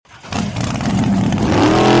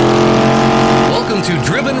Welcome to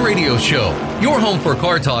Driven Radio Show, your home for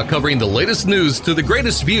car talk covering the latest news to the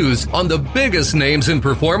greatest views on the biggest names in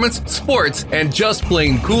performance, sports, and just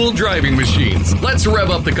plain cool driving machines. Let's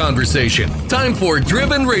rev up the conversation. Time for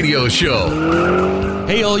Driven Radio Show.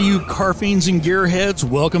 Hey, all you car fiends and gearheads,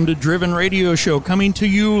 welcome to Driven Radio Show, coming to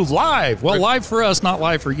you live. Well, live for us, not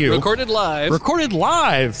live for you. Recorded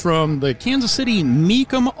live from the Kansas City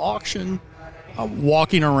Mecum auction.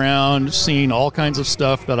 Walking around, seeing all kinds of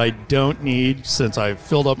stuff that I don't need since I've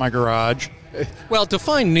filled up my garage. Well,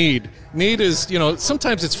 define need. Need is,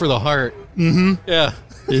 sometimes it's for the heart. Mm-hmm. Yeah.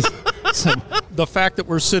 So the fact that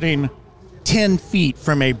we're sitting 10 feet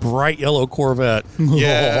from a bright yellow Corvette.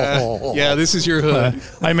 Yeah. Yeah, this is your hood.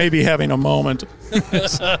 I may be having a moment. Need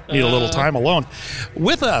a little time alone.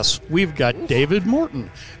 With us, we've got David Morton,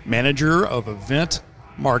 manager of event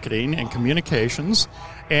marketing and communications,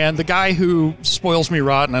 and the guy who spoils me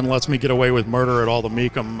rotten and lets me get away with murder at all the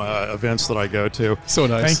Mecum events that I go to. So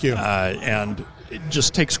nice. Thank you. And it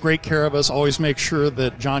just takes great care of us, always makes sure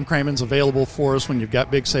that John Craman's available for us when you've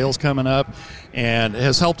got big sales coming up, and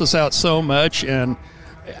has helped us out so much. And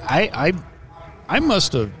I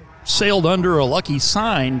must have sailed under a lucky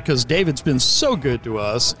sign because David's been so good to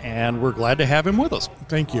us, and we're glad to have him with us.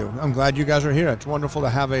 Thank you. I'm glad you guys are here. It's wonderful to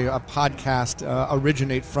have a podcast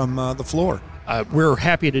originate from the floor. We're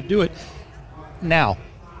happy to do it. Now,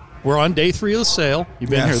 we're on day 3 of the sale. You've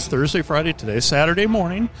been here Thursday, Friday, today, Saturday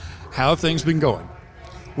morning. How have things been going?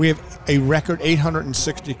 We have a record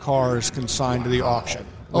 860 cars consigned to the auction.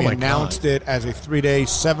 We announced it as a 3-day,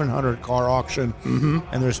 700-car auction,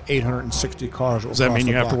 and there's 860 cars. Does that mean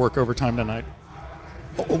you have to work overtime tonight?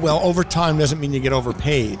 Well, overtime doesn't mean you get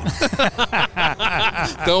overpaid.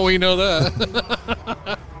 Don't we know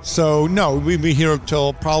that? So, no, we'll be here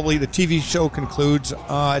until probably the TV show concludes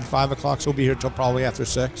at 5 o'clock, so we'll be here until probably after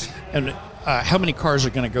 6. And how many cars are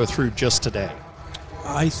going to go through just today?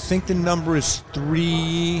 I think the number is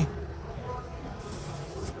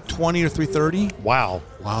 320 or 330. Wow.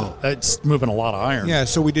 That's moving a lot of iron. Yeah,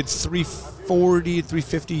 so we did 340,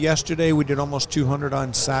 350 yesterday. We did almost 200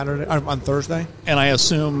 on Thursday. And I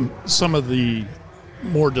assume some of the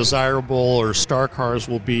more desirable or star cars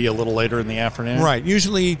will be a little later in the afternoon? Right,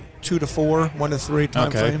 usually 2 to 4, 1 to 3 time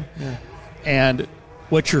frame. Yeah. And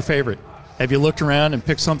what's your favorite? Have you looked around and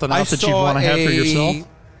picked something out that you want to have for yourself?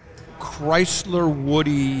 Chrysler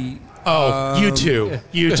Woody. Oh, you too.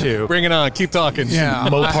 Bring it on. Keep talking. Yeah.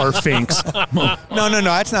 Mopar Finks. No,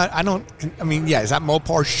 that's not. Is that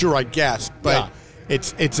Mopar? Sure, I guess. But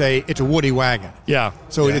it's a Woody wagon. Yeah.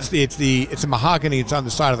 So it's a mahogany. It's on the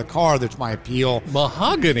side of the car. That's my appeal.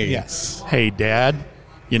 Mahogany? Yes. Hey, Dad.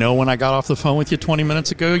 When I got off the phone with you 20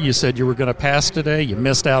 minutes ago, you said you were going to pass today. You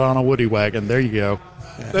missed out on a Woody wagon. There you go.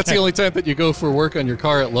 That's the only time that you go for work on your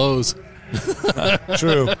car at Lowe's.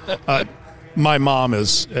 True. My mom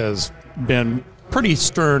has been pretty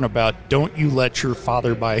stern about don't you let your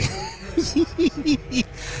father buy.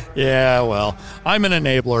 Yeah, well, I'm an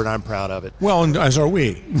enabler and I'm proud of it. Well, and as are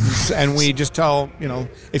we. And we just tell,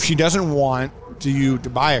 if she doesn't want you to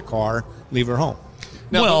buy a car, leave her home.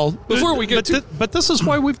 Now, before we get but this is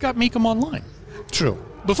why we've got Mecum Online. True.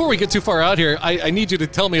 Before we get too far out here, I need you to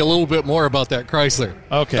tell me a little bit more about that Chrysler.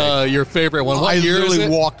 Okay. Your favorite one. What year literally is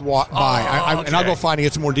it? walked by. Okay. And I'll go find and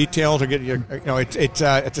get some more details or get you. It's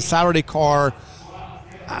a Saturday car.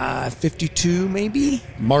 52 maybe.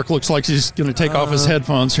 Mark looks like he's going to take off his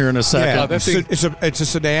headphones here in a second. Yeah, it's a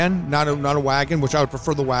sedan, not a wagon, which I would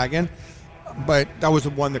prefer the wagon. But that was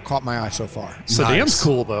the one that caught my eye so far. Sedan's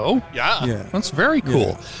cool though. Yeah. That's very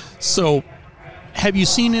cool. Yeah. So, have you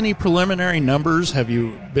seen any preliminary numbers? Have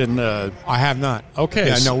you been? I have not. Okay.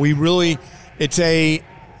 Yeah, no, we really. It's a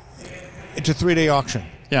 3-day auction.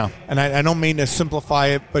 Yeah. And I don't mean to simplify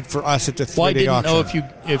it, but for us, it's a 3-day auction. Well, I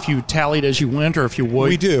didn't know if you tallied as you went or if you would.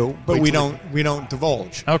 We do, but we don't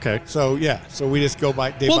divulge. Okay. So so we just go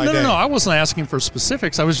by day by day. No. I wasn't asking for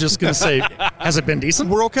specifics. I was just going to say, has it been decent?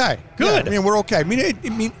 We're okay. Good. Yeah, we're okay. I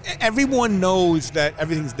mean, everyone knows that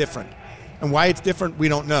everything's different. And why it's different, we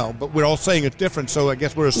don't know. But we're all saying it's different, so I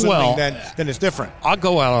guess we're assuming that it's different. I'll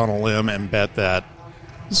go out on a limb and bet that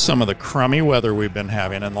some of the crummy weather we've been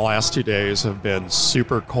having in the last 2 days have been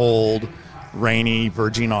super cold, rainy,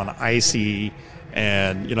 verging on icy,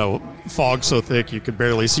 and, fog so thick you could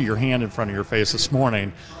barely see your hand in front of your face this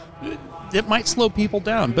morning. It might slow people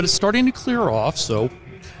down, but it's starting to clear off, so...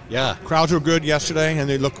 Yeah. Crowds were good yesterday, and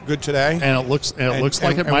they look good today. And it looks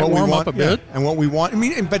like it might warm up a bit. And what we want...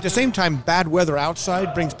 but at the same time, bad weather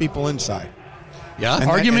outside brings people inside. Yeah.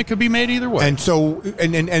 Argument could be made either way. And so,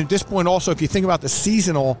 and at this point also, if you think about the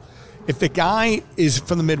seasonal, if the guy is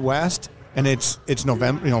from the Midwest and it's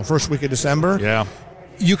November, first week of December,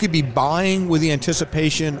 you could be buying with the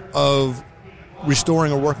anticipation of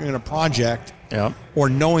restoring or working on a project, or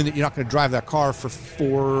knowing that you're not going to drive that car for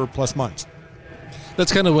 4+ months.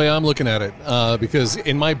 That's kind of the way I'm looking at it, because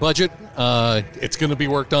in my budget, it's going to be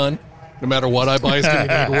worked on. No matter what I buy, it's going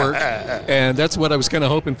to need work. And that's what I was kind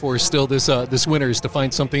of hoping for still this winter, is to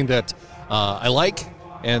find something that I like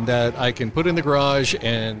and that I can put in the garage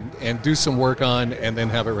and do some work on and then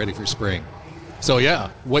have it ready for spring. So, yeah,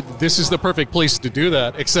 this is the perfect place to do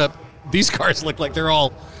that, except these cars look like they're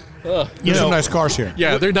all... There's some nice cars here.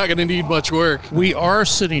 Yeah, they're not going to need much work. We are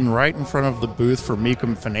sitting right in front of the booth for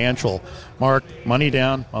Mecum Financial. Mark, money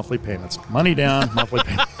down, monthly payments. Money down, monthly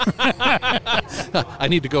payments. I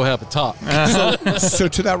need to go have a talk. So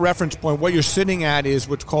to that reference point, what you're sitting at is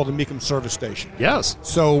what's called a Mecum service station. Yes.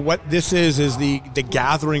 So what this is the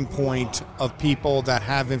gathering point of people that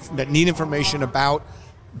that need information about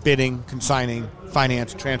bidding, consigning,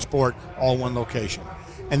 finance, transport, all in one location.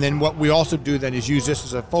 And then what we also do then is use this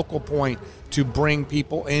as a focal point to bring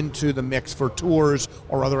people into the mix for tours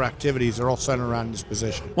or other activities. They're all centered around this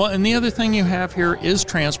position. Well, and the other thing you have here is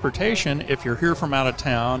transportation. If you're here from out of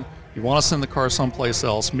town, you want to send the car someplace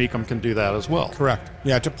else, Mecum can do that as well. Correct.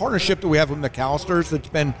 Yeah, it's a partnership that we have with McAllister's that's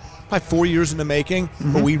been probably 4 years in the making,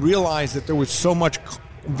 but we realized that there was so much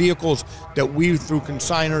vehicles that we, through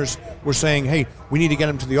consigners, were saying, hey, we need to get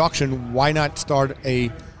them to the auction. Why not start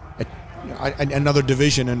another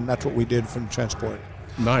division? And that's what we did from transport.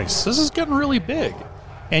 Nice. This is getting really big.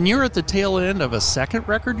 And you're at the tail end of a second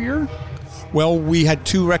record year? Well, we had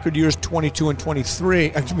 2 record years, 22 and 23.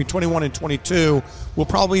 Excuse me, 21 and 22. We'll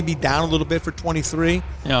probably be down a little bit for 23.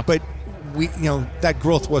 Yeah. But that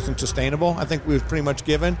growth wasn't sustainable. I think we was pretty much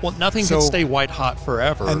given. Well, nothing can stay white hot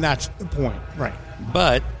forever. And that's the point. Right.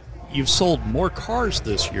 But you've sold more cars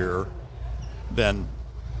this year than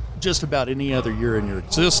just about any other year in your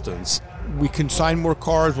existence. We consign more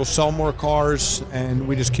cars, we'll sell more cars, and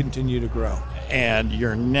we just continue to grow. And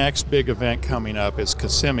your next big event coming up is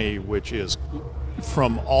Kissimmee, which is,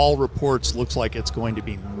 from all reports, looks like it's going to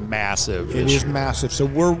be massive. It is massive. So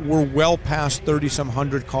we're well past 30-some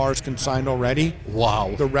hundred cars consigned already.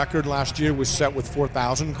 Wow. The record last year was set with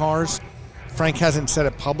 4,000 cars. Frank hasn't said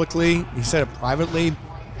it publicly. He said it privately,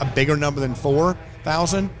 a bigger number than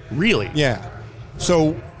 4,000. Really? Yeah.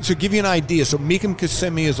 So to give you an idea, so Mecum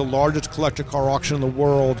Kissimmee is the largest collector car auction in the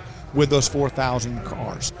world with those 4,000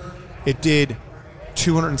 cars. It did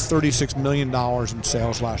 $236 million in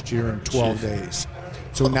sales last year in 12 days.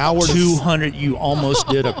 So now we're 200. You almost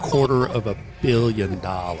did $250 million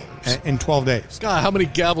in 12 days. God, how many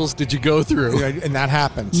gavels did you go through? Yeah, and that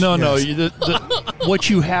happens. No. Yes. What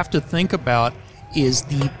you have to think about is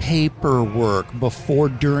the paperwork before,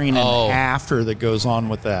 during, and after that goes on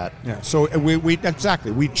with that. Yeah. So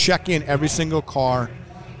we check in every single car.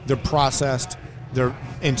 They're processed. They're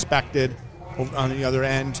inspected on the other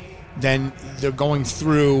end. Then they're going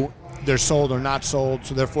through. They're sold or not sold.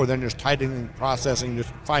 So therefore, then there's titling, processing,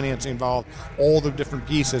 there's financing involved, all the different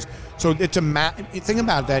pieces. So it's think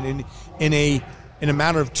about that. In a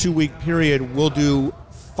matter of 2-week period, we'll do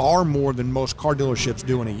far more than most car dealerships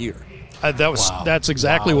do in a year. That's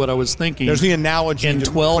exactly what I was thinking. There's the analogy. In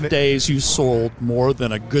 12 days, you sold more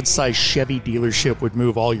than a good-sized Chevy dealership would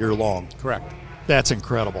move all year long. Correct. That's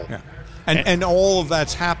incredible. Yeah. And all of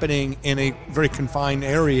that's happening in a very confined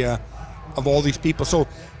area of all these people. So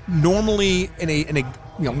normally in a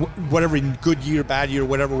whatever good year, bad year,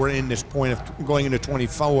 whatever we're in this point of going into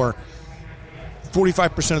 24,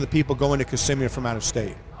 45% of the people go into Kissimmee from out of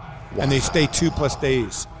state. Wow. And they stay 2+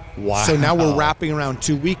 days. Wow. So now we're wrapping around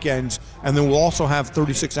 2 weekends, and then we'll also have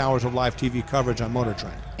 36 hours of live TV coverage on Motor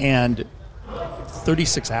Trend. And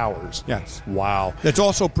 36 hours? Yes. Wow. That's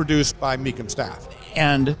also produced by Mecum staff.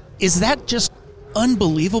 And is that just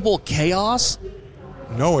unbelievable chaos?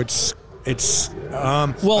 No, it's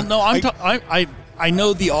well, no, I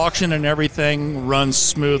know the auction and everything runs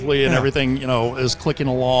smoothly and everything, is clicking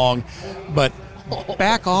along, but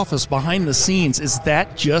back office, behind the scenes, is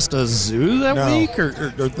that just a zoo that week or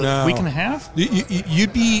the week and a half?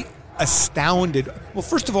 You'd be astounded. Well,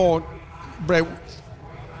 first of all, Brett,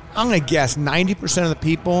 I'm going to guess 90% of the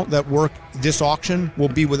people that work this auction will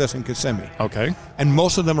be with us in Kissimmee. Okay. And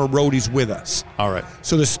most of them are roadies with us. All right.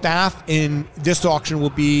 So the staff in this auction will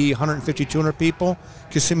be 150, 200 people.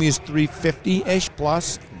 Kissimmee is 350-ish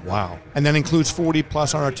plus. Wow. And that includes 40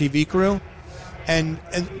 plus on our TV crew. And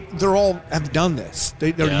they're all have done this.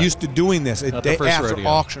 They're used to doing this day after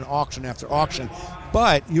auction after auction.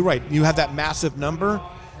 But you're right. You have that massive number,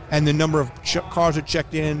 and the number of cars that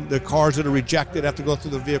checked in, the cars that are rejected have to go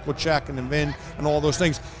through the vehicle check and the VIN and all those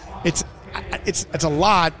things. it's a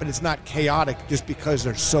lot, but it's not chaotic just because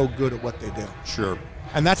they're so good at what they do. Sure.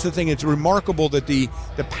 And that's the thing. It's remarkable that the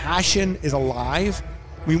passion is alive.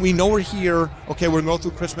 We know we're here. Okay, we're going to go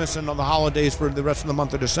through Christmas and on the holidays for the rest of the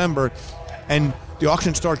month of December. And the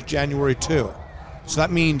auction starts January 2. So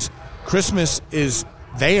that means Christmas is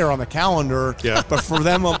there on the calendar. Yeah. But for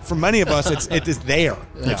them, for many of us, it is there.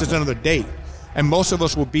 Yeah. It's just another date. And most of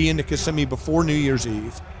us will be into Kissimmee before New Year's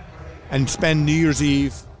Eve and spend New Year's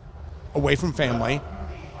Eve away from family,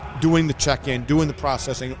 doing the check-in, doing the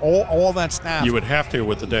processing, all that staff. You would have to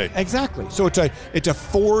with the date. Exactly. So it's a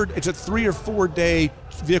 3 or 4 day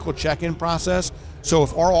vehicle check-in process. So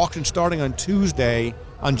if our auction's starting on Tuesday,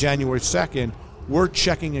 on January 2nd, we're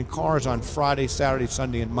checking in cars on Friday, Saturday,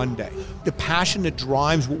 Sunday, and Monday. The passion that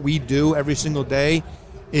drives what we do every single day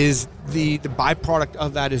is the byproduct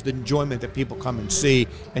of that is the enjoyment that people come and see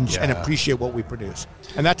and appreciate what we produce.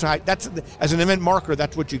 And that's as an event marketer,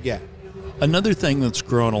 that's what you get. Another thing that's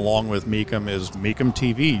grown along with Mecum is Mecum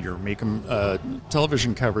TV, your Mecum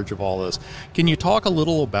television coverage of all this. Can you talk a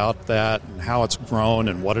little about that and how it's grown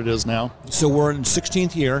and what it is now? So we're in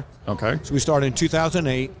 16th year. Okay. So we started in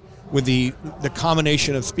 2008 with the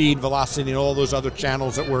combination of speed, velocity, and all those other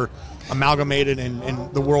channels that were amalgamated in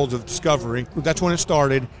the world of Discovery. That's when it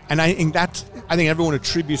started. And I think everyone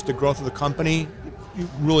attributes the growth of the company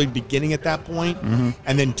really beginning at that point,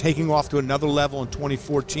 and then taking off to another level in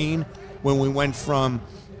 2014 when we went from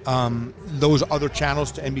those other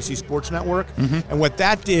channels to NBC Sports Network. And what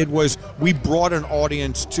that did was we brought an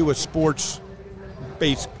audience to a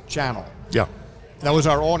sports-based channel. Yeah. That was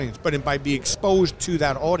our audience. But by being exposed to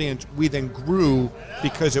that audience, we then grew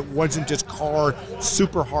because it wasn't just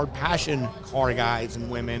super hard passion car guys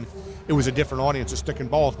and women. It was a different audience, a stick and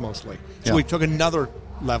balls mostly. So we took another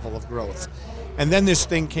level of growth. And then this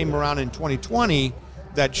thing came around in 2020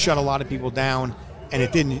 that shut a lot of people down, and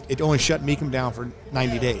it didn't. It only shut Mecum down for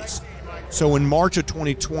 90 days. So in March of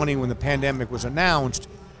 2020, when the pandemic was announced,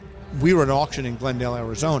 we were at an auction in Glendale,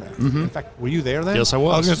 Arizona. In fact, were you there then? Yes, I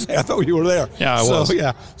was. I was going to say, I thought you were there. Yeah, I was.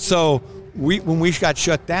 Yeah. So when we got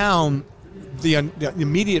shut down, the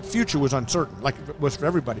immediate future was uncertain, like it was for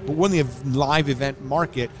everybody. But when the live event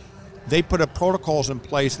market, they put up protocols in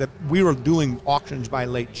place that we were doing auctions by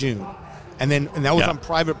late June. And that was on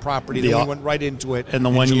private property. Then we went right into it. And the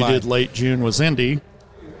one you did late June was Indy.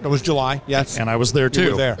 It was July, yes. And I was there too.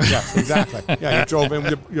 You were there, yes, exactly. Yeah, you drove in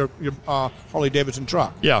with your Harley Davidson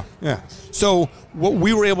truck. Yeah. So what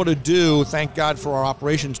we were able to do, thank God for our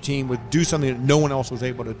operations team, was do something that no one else was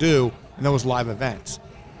able to do, and that was live events.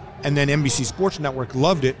 And then NBC Sports Network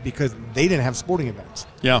loved it because they didn't have sporting events.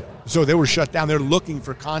 Yeah. So they were shut down. They're looking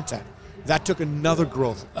for content. That took another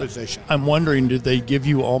growth position. I'm wondering, did they give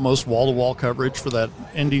you almost wall-to-wall coverage for that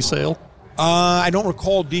Indy sale? I don't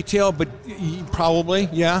recall detail, but probably,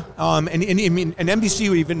 yeah. And NBC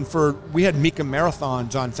we had Mecum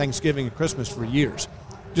marathons on Thanksgiving and Christmas for years,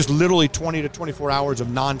 just literally 20 to 24 hours of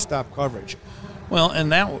nonstop coverage. Well,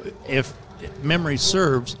 and that, if memory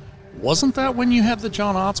serves, wasn't that when you had the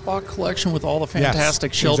John Otzbach collection with all the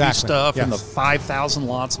fantastic Shelby stuff and the 5,000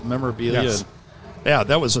 lots of memorabilia? Yes. Yeah,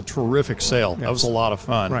 that was a terrific sale. That was a lot of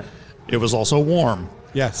fun. Right. It was also warm.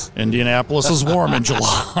 Yes. Indianapolis is warm in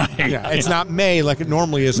July. Yeah, it's not May like it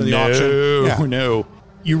normally is in the auction. No.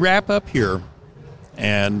 You wrap up here,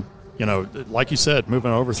 and, like you said,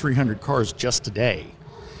 moving over 300 cars just today.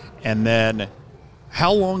 And then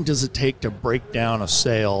how long does it take to break down a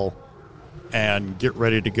sale and get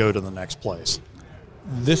ready to go to the next place?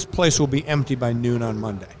 This place will be empty by noon on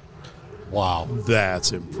Monday. Wow.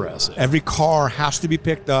 That's impressive. Every car has to be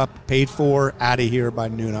picked up, paid for, out of here by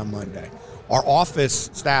noon on Monday. Our office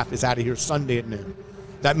staff is out of here Sunday at noon.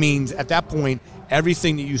 That means at that point,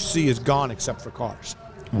 everything that you see is gone except for cars.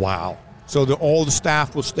 Wow. So all the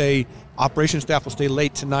staff will stay, operations staff will stay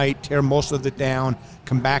late tonight, tear most of it down,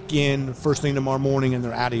 come back in first thing tomorrow morning, and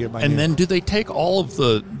they're out of here by noon. And then do they take all of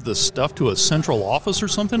the stuff to a central office or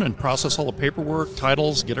something and process all the paperwork,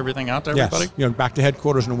 titles, get everything out to everybody? Yes, back to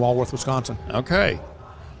headquarters in Walworth, Wisconsin. Okay.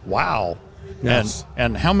 Wow. Yes.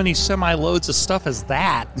 And how many semi-loads of stuff is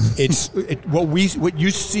that? What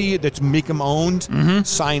you see that's Mecum owned,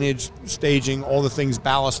 signage, staging, all the things,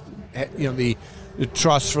 ballast, the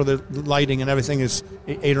truss for the lighting and everything is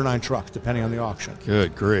 8 or 9 trucks, depending on the auction.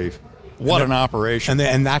 Good grief! What an operation!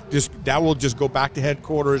 And that will just go back to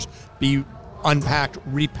headquarters, be unpacked,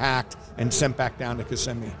 repacked, and sent back down to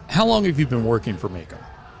Kissimmee. How long have you been working for Mecum?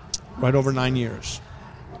 Right over 9 years.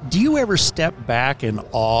 Do you ever step back in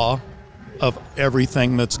awe of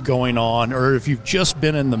everything that's going on, or if you've just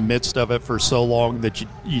been in the midst of it for so long that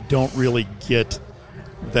you don't really get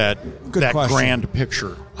that Good question. grand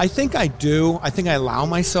picture? I think I do. I think I allow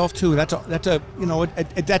myself to. That's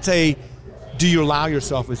a do you allow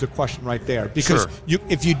yourself is a question right there. Because Sure.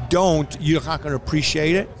 if you don't, you're not going to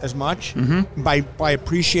appreciate it as much. Mm-hmm. By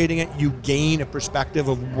appreciating it, you gain a perspective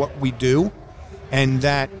of what we do. And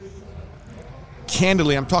that,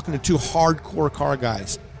 candidly, I'm talking to two hardcore car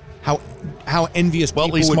guys. How envious people Well,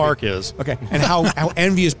 at least would Mark be. is. Okay. And how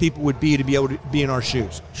envious people would be to be able to be in our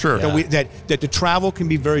shoes. Sure. That the travel can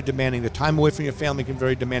be very demanding, the time away from your family can be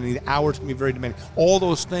very demanding, the hours can be very demanding, all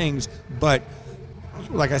those things. But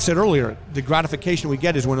like I said earlier, the gratification we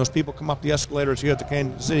get is when those people come up the escalators here at the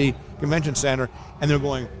Kansas City Convention Center and they're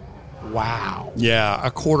going, wow. Yeah, a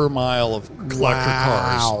quarter mile of collector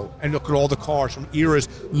cars. And look at all the cars from eras,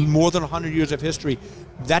 more than 100 years of history.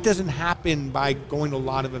 That doesn't happen by going to a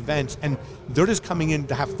lot of events, and they're just coming in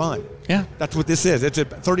to have fun. Yeah. That's what this is. It's a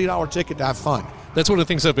 $30 ticket to have fun. That's one of the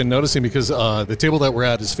things I've been noticing because the table that we're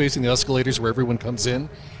at is facing the escalators where everyone comes in.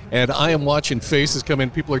 And I am watching faces come in.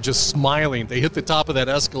 People are just smiling. They hit the top of that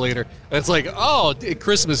escalator. And it's like, oh,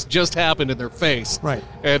 Christmas just happened in their face. Right.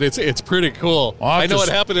 And it's pretty cool. Well, I know it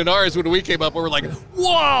happened in ours when we came up. We were like,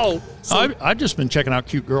 whoa. I've just been checking out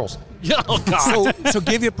cute girls. Yeah, oh, God. So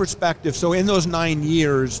give you a perspective. So in those 9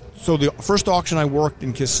 years, so the first auction I worked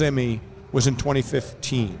in Kissimmee was in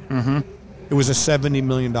 2015. Mm-hmm. It was a $70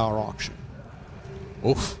 million auction.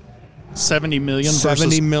 Oof. 70 million versus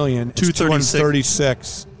 70 million.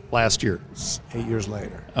 236 last year. 8 years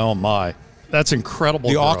later. Oh my, that's incredible.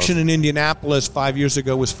 The growth. auction in Indianapolis 5 years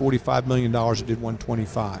ago was $45 million. It did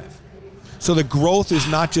 125. So the growth is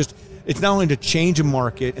not just, it's not only to change a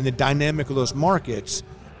market and the dynamic of those markets,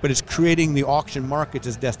 but it's creating the auction markets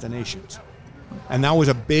as destinations. And that was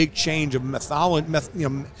a big change of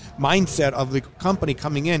mindset of the company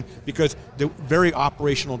coming in because they're very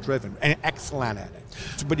operational driven and excellent at it.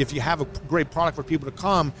 So, but if you have a great product for people to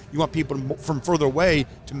come, you want people from further away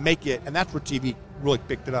to make it, and that's where TV really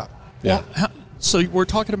picked it up. Yeah. So we're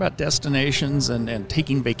talking about destinations and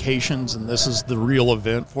taking vacations, and this is the real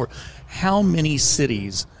event for how many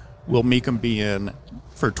cities will Mecum be in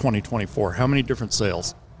for 2024? How many different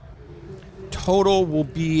sales? Total will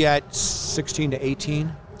be at 16 to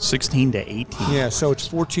 18. 16 to 18. Yeah, so it's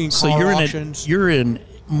 14 So car auctions. you're in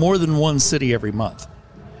more than one city every month.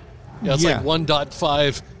 Yeah, it's Yeah. like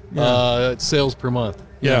 1.5 sales per month.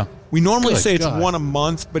 Yeah. We normally Good say it's God. one a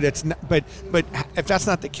month, but it's not, but if that's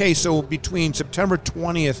not the case, so between September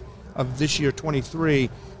 20th of this year, 23,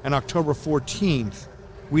 and October 14th,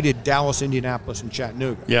 we did Dallas, Indianapolis, and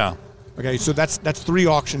Chattanooga. Yeah. Okay, so that's 3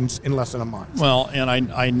 auctions in less than a month. Well, and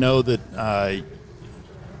I know that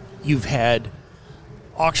you've had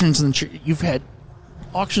auctions you've had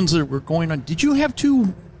auctions that were going on. Did you have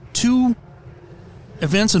two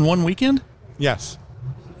events in one weekend? Yes.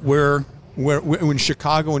 Where In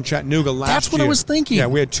Chicago and Chattanooga last year. That's what I was thinking. Yeah,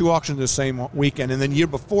 we had 2 auctions the same weekend, and then the year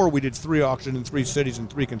before we did 3 auctions in 3 cities in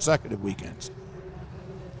 3 consecutive weekends.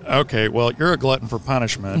 okay, well, you're a glutton for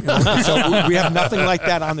punishment. So we have nothing like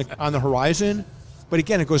that on the horizon. But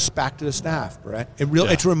again, it goes back to the staff, Brett.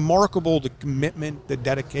 It's remarkable, the commitment, the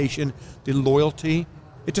dedication, the loyalty.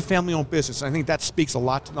 It's a family-owned business. I think that speaks a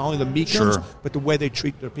lot to not only the Mecums, Sure. but the way they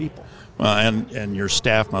treat their people. Well, and your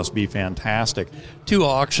staff must be fantastic. 2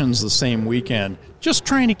 auctions the same weekend, just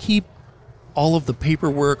trying to keep all of the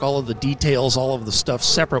paperwork, all of the details, all of the stuff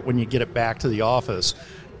separate when you get it back to the office.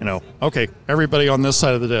 Okay, everybody on this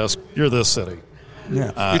side of the desk, you're this city.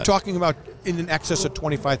 Yeah, you're talking about in excess of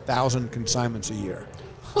 25,000 consignments a year.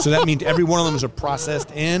 So that means every one of them is processed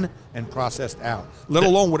in and processed out, let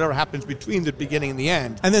alone whatever happens between the beginning and the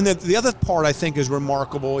end. And then the other part I think is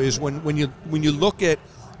remarkable is when you look at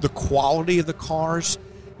the quality of the cars.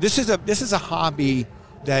 This is a hobby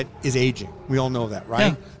that is aging. We all know that,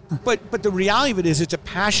 right? Yeah. But the reality of it is it's a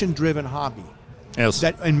passion-driven hobby. Yes.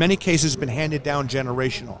 That in many cases has been handed down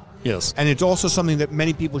generational. Yes. And it's also something that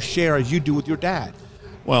many people share as you do with your dad.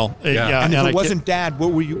 Well, yeah. And if I it wasn't Dad,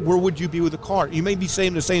 where would you be with the car? You may be saying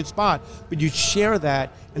in the same spot, but you share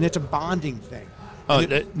that, and it's a bonding thing.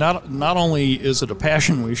 Not only is it a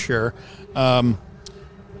passion we share,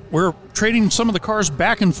 we're trading some of the cars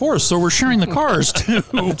back and forth, so we're sharing the cars too.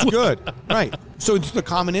 It's good, right? So it's the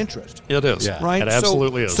common interest. It is, Yeah. Right? It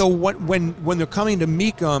absolutely is. So when they're coming to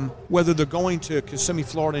Mecum, whether they're going to Kissimmee,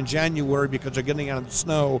 Florida in January because they're getting out of the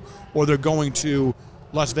snow, or they're going to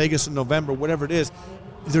Las Vegas in November, whatever it is,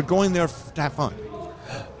 they're going there to have fun.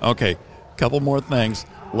 Okay, couple more things.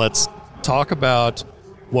 Let's talk about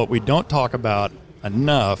what we don't talk about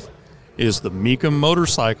enough is the Mecum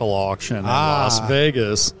motorcycle auction in Las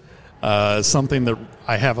Vegas. something that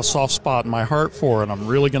I have a soft spot in my heart for, and I'm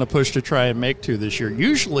really going to push to try and make to this year.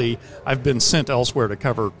 Usually, I've been sent elsewhere to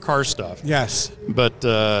cover car stuff. Yes. But,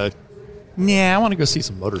 I want to go see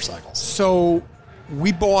some motorcycles. So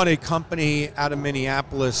we bought a company out of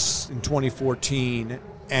Minneapolis in 2014,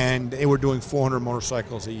 and they were doing 400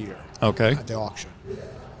 motorcycles a year Okay. at the auction.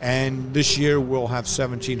 And this year we'll have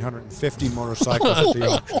 1,750 motorcycles at the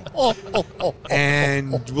auction.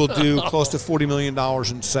 And we'll do close to $40 million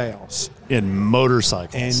in sales. In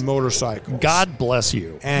motorcycles. God God bless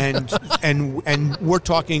you. and we're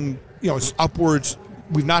talking, it's upwards.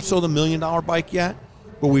 We've not sold $1 million bike yet,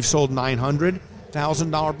 but we've sold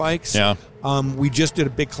 $900,000 bikes. Yeah. We just did a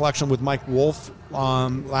big collection with Mike Wolf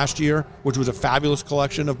last year, which was a fabulous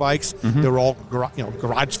collection of bikes. Mm-hmm. They were all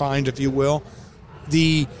garage finds, if you will.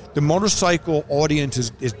 The motorcycle audience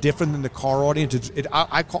is different than the car audience.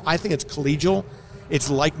 I think it's collegial. It's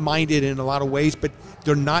like-minded in a lot of ways, but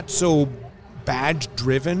they're not so badge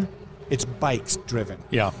driven. It's bikes driven.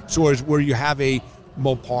 Yeah. So where you have a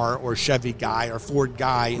Mopar or Chevy guy or Ford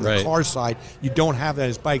guy in Right. the car side, you don't have that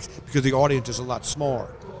as bikes because the audience is a lot smaller.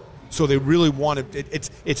 So they really want to.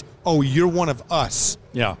 It's you're one of us.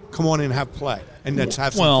 Yeah. Come on in and have play, and let's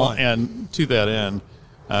have some Well, fun. and to that end,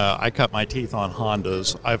 I cut my teeth on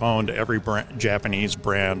Hondas. I've owned every Japanese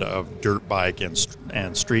brand of dirt bike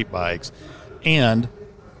and street bikes, and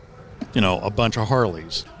a bunch of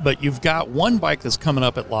Harleys. But you've got one bike that's coming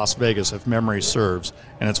up at Las Vegas, if memory serves,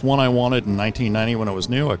 and it's one I wanted in 1990 when it was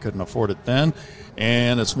new. I couldn't afford it then,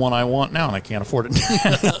 and it's one I want now, and I can't afford it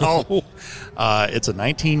now. It's a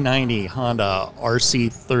 1990 Honda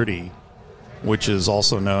RC30, which is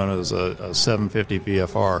also known as a 750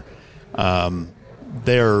 VFR.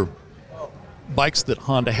 They're bikes that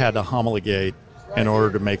Honda had to homologate in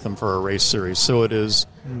order to make them for a race series. So it is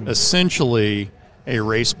essentially a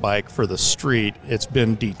race bike for the street. It's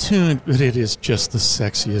been detuned, but it is just the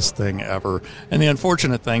sexiest thing ever. And the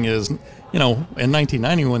unfortunate thing is, in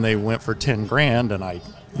 1990 when they went for $10,000, and I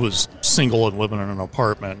was single and living in an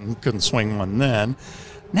apartment and couldn't swing one then,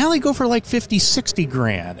 now they go for like 50, 60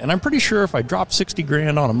 grand. And I'm pretty sure if I dropped 60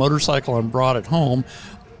 grand on a motorcycle and brought it home,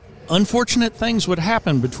 unfortunate things would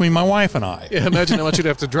happen between my wife and I. Yeah, imagine how much you'd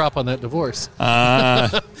have to drop on that divorce.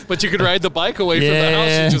 But you could ride the bike away from the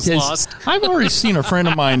house you just lost. I've already seen a friend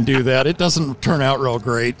of mine do that. It doesn't turn out real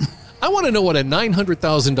great. I want to know what a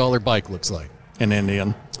 $900,000 bike looks like. An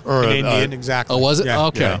Indian. Or An Indian, exactly. Oh, was it? Yeah,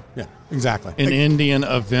 Okay. Yeah, exactly. An Indian,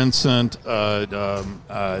 a Vincent,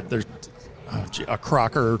 there's a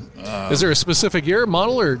Crocker. Is there a specific year,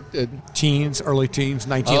 model, or early teens,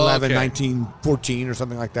 1911, okay. 1914 or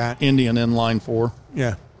something like that. Indian inline 4.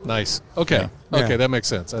 Yeah. nice? Okay, Yeah. okay, that makes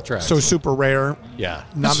sense. That tracks. So super rare. yeah,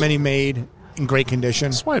 Not many made in great condition.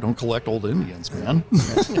 That's why I don't collect old Indians, man.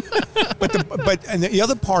 But the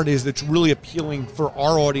other part is that's really appealing for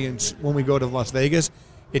our audience when we go to Las Vegas.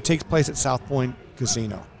 It takes place at South Point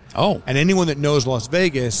Casino. Oh. And anyone that knows Las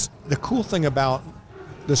Vegas, the cool thing about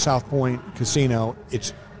the South Point Casino,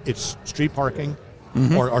 it's street parking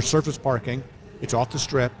or surface parking. It's off the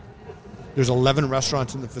strip. There's 11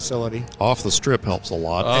 restaurants in the facility. Off the strip helps a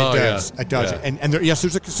lot. Oh, It does. yeah. It does. Yeah. And there, yes,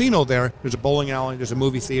 there's a casino there. There's a bowling alley. There's a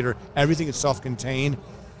movie theater. Everything is self-contained.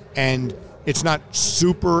 And it's not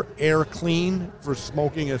super air clean for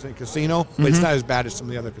smoking as a casino, but it's not as bad as some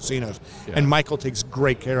of the other casinos. Yeah. And Michael takes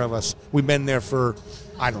great care of us. We've been there for,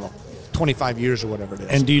 25 years or whatever it is.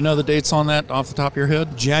 And do you know the dates on that off the top of your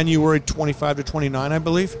head? January 25 to 29, I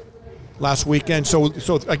believe, last weekend. So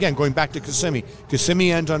again, going back to Kissimmee.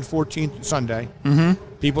 Kissimmee ends on 14th Sunday. Mm-hmm.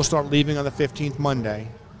 People start leaving on the 15th Monday.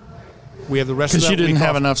 We have the rest of that Because you didn't week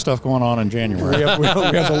have off. enough stuff going on in January. We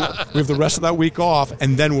have the rest of that week off,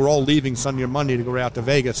 and then we're all leaving Sunday or Monday to go right out to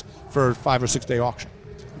Vegas for a 5 or 6 day auction.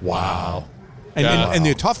 Wow. And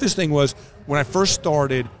the toughest thing was when I first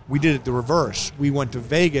started, we did it the reverse. We went to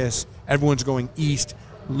Vegas, everyone's going east,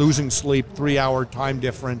 losing sleep, 3-hour time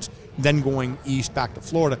difference, then going east back to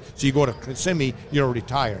Florida. So you go to Kissimmee, you're already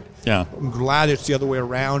tired. Yeah. I'm glad it's the other way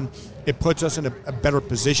around. It puts us in a better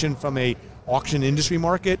position from a auction industry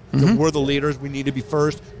market. That we're the leaders. We need to be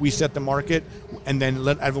first. We set the market, and then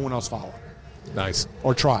let everyone else follow nice.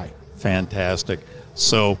 or try. Fantastic.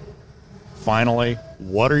 So, finally,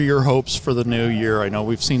 what are your hopes for the new year? I know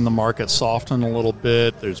we've seen the market soften a little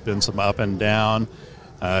bit. There's been some up and down.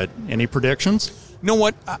 Any predictions? You know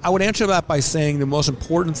what? I would answer that by saying the most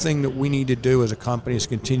important thing that we need to do as a company is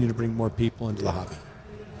continue to bring more people into the hobby.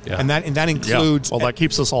 Yeah. And that includes... Well, that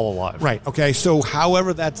keeps us all alive. Right. Okay. So,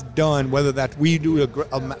 however that's done, whether that we do a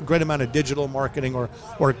great amount of digital marketing or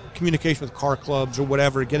communication with car clubs or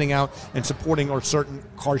whatever, getting out and supporting our certain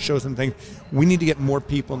car shows and things, we need to get more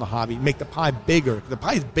people in the hobby, make the pie bigger. The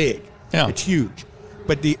pie is big. Yeah. It's huge.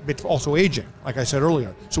 But it's also aging, like I said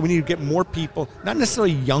earlier. So we need to get more people, not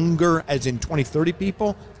necessarily younger as in 20, 30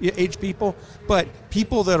 people, age people, but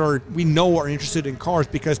people that we know are interested in cars,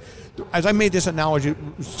 because as I made this analogy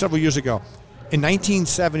several years ago, in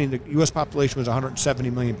 1970, the U.S. population was 170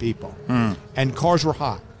 million people, and cars were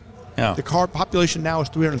hot. Yeah. The car population now is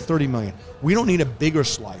 330 million. We don't need a bigger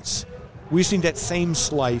slice. We just need that same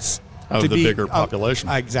slice Of to the be bigger population.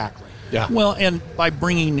 Exactly. Yeah. Well, and by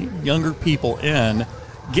bringing younger people in,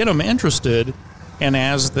 get them interested, and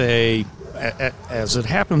as it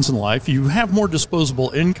happens in life, you have more disposable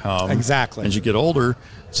income. Exactly. As you get older.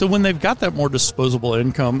 So when they've got that more disposable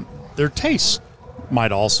income, their tastes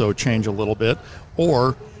might also change a little bit,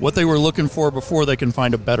 or what they were looking for before they can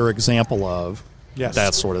find a better example of. Yes.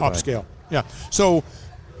 That sort of thing. Upscale. Yeah. So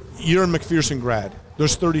you're a McPherson grad.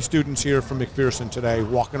 There's 30 students here from McPherson today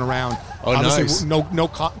walking around. Oh, Obviously, nice. No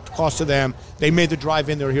cost to them. They made the drive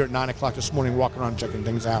in. They were here at 9 o'clock this morning walking around checking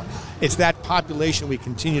things out. It's that population we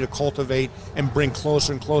continue to cultivate and bring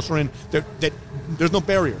closer and closer in. There's no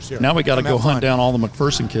barriers here. Now we got to And go have hunt fun. down all the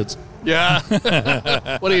McPherson kids. Yeah.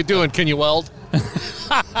 What are you doing? Can you weld?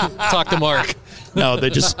 Talk to Mark. No,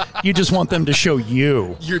 you just want them to show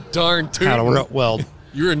you You're darn tootin'. how to weld.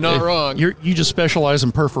 You're not wrong. You just specialize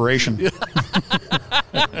in perforation.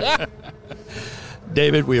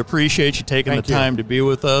 David, we appreciate you taking Thank the you. time to be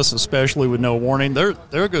with us, especially with no warning.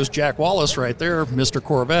 There goes Jack Wallace right there, Mr.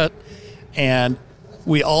 Corvette. And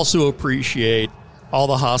we also appreciate all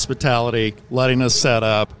the hospitality, letting us set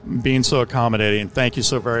up, being so accommodating. Thank you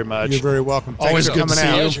so very much. You're very welcome. Always Thanks for good to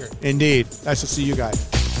coming see out. you. Indeed. Nice to see you guys.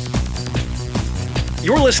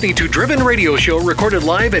 You're listening to Driven Radio Show, recorded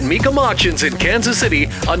live at Mecum Auctions in Kansas City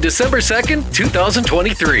on December 2nd,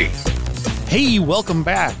 2023. Hey, welcome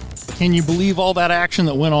back. Can you believe all that action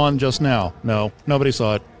that went on just now? No, nobody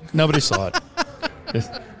saw it. Nobody saw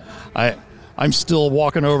it. I'm still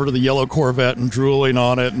walking over to the yellow Corvette and drooling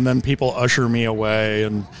on it, and then people usher me away,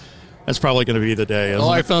 and that's probably going to be the day, isn't Oh,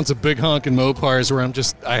 I it? found some big honking Mopars where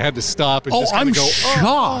I had to stop and Oh, just kind I'm of go, shocked.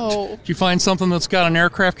 Oh. Did you find something that's got an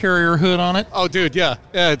aircraft carrier hood on it? Oh, dude, yeah.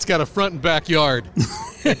 Yeah, it's got a front and backyard.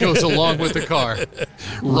 It goes along with the car.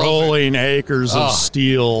 Rolling acres of Oh.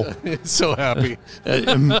 steel So happy.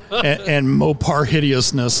 and Mopar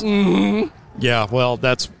hideousness. Mm-hmm. Yeah, well,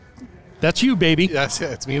 that's you, baby. That's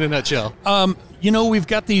it. It's me in a nutshell. We've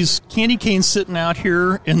got these candy canes sitting out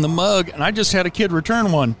here in the mug, and I just had a kid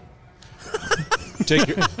return one. He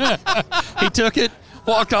took it,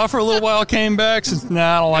 walked off for a little while, came back, says,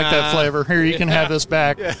 "Nah, I don't like that flavor. Here, you can have this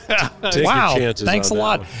back." Take Wow, your chances thanks a on that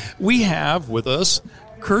lot. one. We have with us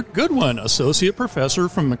Kurt Goodwin, associate professor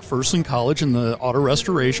from McPherson College in the auto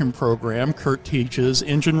restoration program. Kurt teaches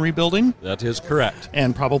engine rebuilding That is correct.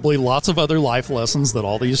 and probably lots of other life lessons that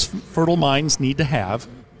all these fertile minds need to have.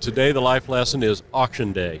 Today, the life lesson is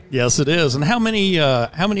auction day. Yes, it is. And how many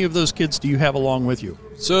of those kids do you have along with you?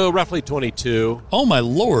 So, roughly 22. Oh, my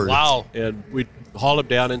Lord. Wow. And we hauled them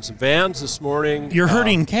down in some vans this morning. You're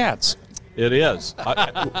herding cats. It is.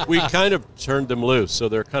 We kind of turned them loose, so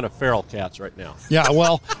they're kind of feral cats right now. Yeah,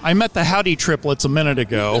 well, I met the Howdy triplets a minute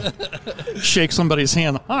ago. Shake somebody's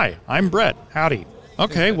hand. Hi, I'm Brett. Howdy.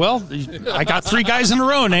 Okay, well, I got 3 guys in a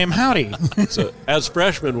row named Howdy. So, as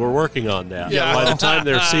freshmen, we're working on that. Yeah. By the time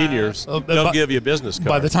they're seniors, they'll by- give you a business card.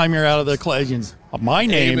 By the time you're out of the class, my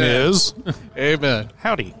name Amen. is Amen.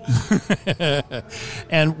 Howdy.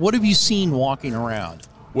 And what have you seen walking around?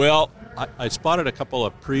 Well, I spotted a couple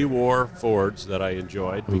of pre-war Fords that I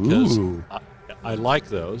enjoyed because Ooh. I like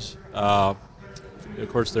those. Of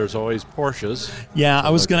course, there's always Porsches. Yeah, I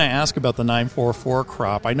was going to ask about the 944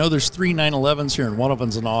 crop. I know there's 3 911s here, and one of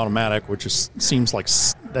them's an automatic, which seems like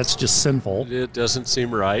that's just sinful. It doesn't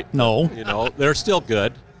seem right. No. They're still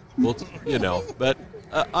good. Well, but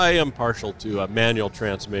I am partial to a manual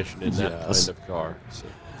transmission in that Yes. kind of car. So.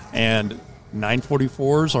 And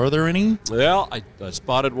 944s, are there any? Well, I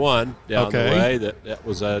spotted one down Okay. the way that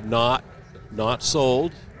was not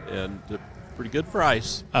sold and a pretty good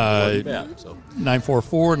price. Wasn't bad, so.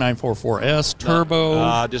 944, 944S,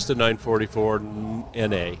 turbo. Just a 944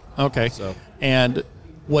 NA. Okay. So And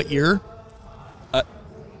what year?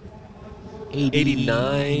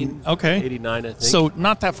 89. Okay. 89, I think. So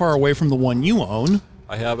not that far away from the one you own.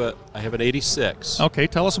 I have an 86. Okay,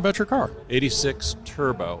 tell us about your car. 86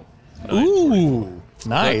 turbo. Ooh,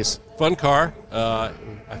 nice. Fun car.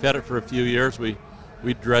 I've had it for a few years. We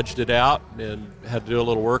dredged it out and had to do a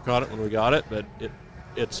little work on it when we got it, but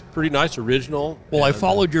it's pretty nice, original. Well, I and,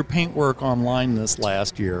 followed your paintwork online this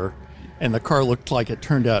last year, and the car looked like it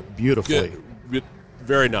turned out beautifully. good.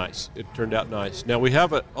 very nice. It turned out nice. Now we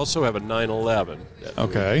also have a 911 that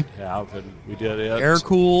Okay. we have, and we did it Air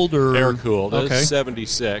cooled or air cooled. Okay. It's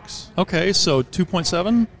 76. Okay, so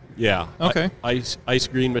 2.7. Yeah. Okay. Ice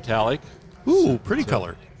green metallic. Ooh, pretty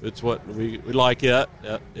color. It's what we like it.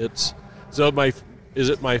 It's so is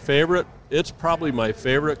it my favorite? It's probably my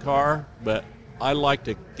favorite car, but I like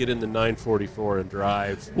to get in the 944 and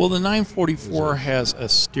drive. Well, the 944 has a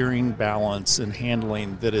steering balance and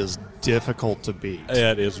handling that is difficult to beat.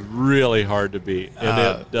 It is really hard to beat,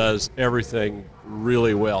 and it does everything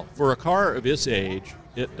really well. For a car of its age,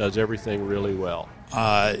 it does everything really well.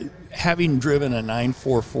 Having driven a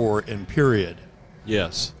 944 in period,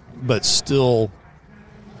 Yes. but still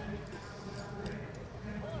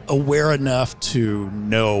aware enough to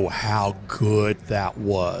know how good that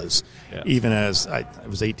was. Yeah. Even as I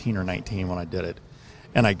was 18 or 19 when I did it.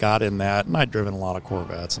 And I got in that, and I'd driven a lot of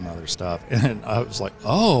Corvettes and other stuff. And I was like,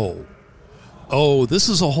 oh, this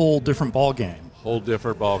is a whole different ball game. Whole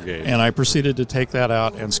different ball game. And I proceeded to take that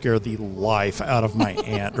out and scare the life out of my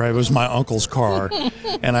aunt. Right? It was my uncle's car.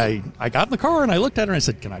 And I got in the car and I looked at her and I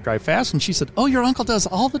said, "Can I drive fast?" And she said, "Oh, your uncle does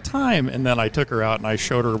all the time." And then I took her out and I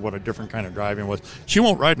showed her what a different kind of driving was. She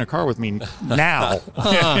won't ride in a car with me now.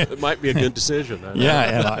 It might be a good decision.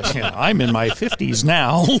 Yeah, and I'm in my 50s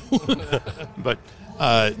now. But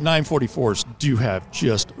 944s do have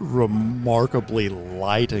just remarkably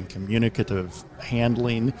light and communicative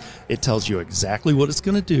handling. It tells you exactly what it's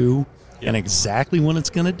going to do and exactly when it's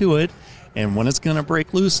going to do it. And when it's going to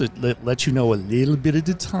break loose, it lets you know a little bit at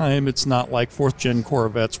a time. It's not like fourth-gen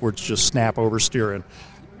Corvettes where it's just snap over steering.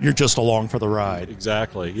 You're just along for the ride.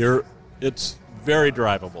 Exactly. It's very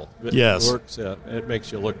drivable. Yes. It works. It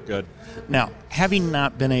makes you look good. Now, having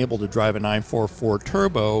not been able to drive a 944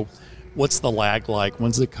 turbo, what's the lag like?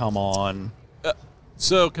 When's it come on?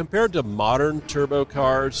 So compared to modern turbo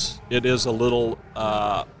cars, it is a little.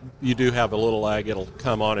 You do have a little lag. It'll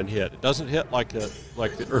come on and hit. It doesn't hit like the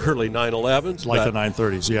early 911s, Like the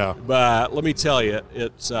 930s, yeah. But let me tell you,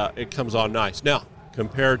 it comes on nice. Now,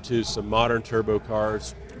 compared to some modern turbo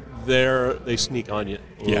cars, they sneak on you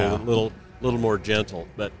a little more gentle.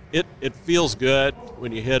 But it feels good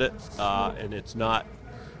when you hit it, and it's not.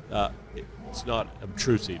 It's not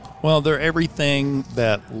obtrusive. Well, they're everything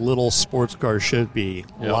that little sports cars should be.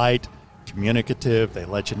 Yep. Light, communicative, they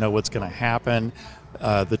let you know what's going to happen.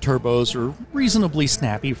 The turbos are reasonably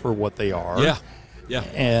snappy for what they are. Yeah.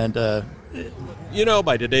 And,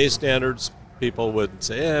 by today's standards, people would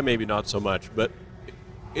say, maybe not so much. But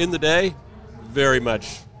in the day, very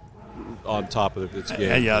much on top of its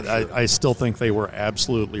game. I still think they were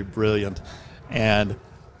absolutely brilliant. And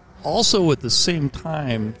also at the same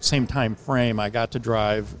time frame, I got to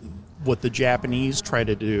drive what the Japanese try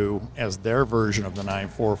to do as their version of the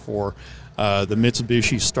 944, the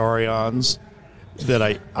Mitsubishi Starions,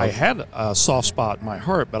 that I had a soft spot in my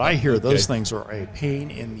heart, but I hear those things are a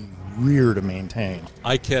pain in the rear to maintain.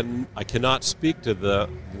 I cannot speak to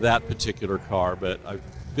that particular car, but I've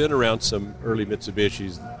been around some early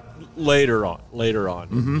Mitsubishis later on.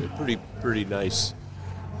 Mm-hmm. Pretty nice,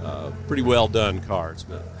 pretty well done cars,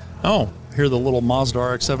 but. Oh, hear the little Mazda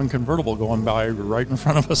RX-7 convertible going by right in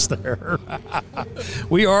front of us there.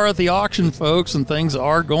 We are at the auction, folks, and things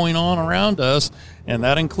are going on around us, and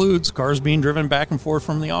that includes cars being driven back and forth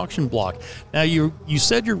from the auction block. Now, you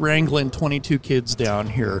said you're wrangling 22 kids down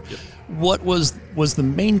here. Yep. What was the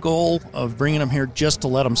main goal of bringing them here, just to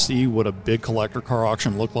let them see what a big collector car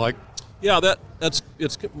auction looked like? Yeah,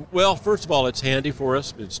 well, first of all, it's handy for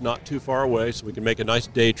us. It's not too far away, so we can make a nice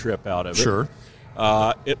day trip out of it. Sure.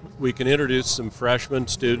 We can introduce some freshman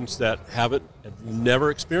students that have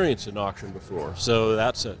never experienced an auction before. So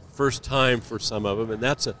that's a first time for some of them, and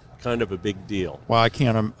that's a kind of a big deal. Well, I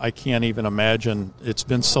can't even imagine. It's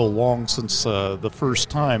been so long since the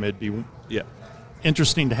first time. It'd be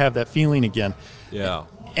interesting to have that feeling again. Yeah.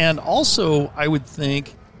 And also, I would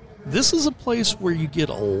think this is a place where you get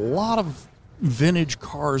a lot of vintage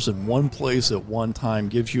cars in one place at one time,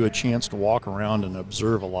 gives you a chance to walk around and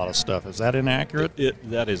observe a lot of stuff. Is that inaccurate?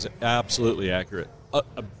 That is absolutely accurate. A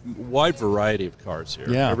wide variety of cars here.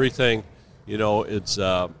 Yeah. Everything, it's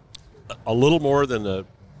a little more than a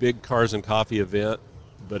big cars and coffee event,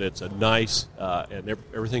 but it's a nice, and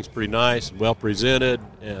everything's pretty nice and well presented,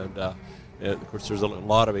 and of course there's a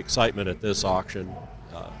lot of excitement at this auction.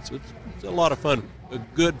 So it's a lot of fun. A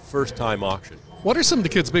good first-time auction. What are some of the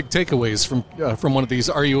kids' big takeaways from one of these?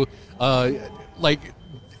 Are you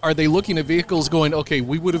are they looking at vehicles going, okay,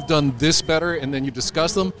 we would have done this better, and then you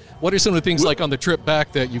discuss them? What are some of the things like on the trip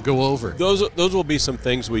back that you go over? Those will be some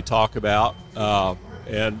things we talk about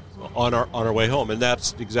and on our way home, and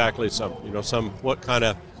that's exactly what kind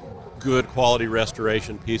of good quality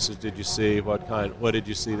restoration pieces did you see? What did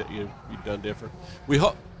you see that you've done different? We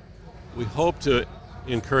hope to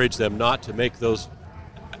encourage them not to make those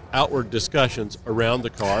outward discussions around the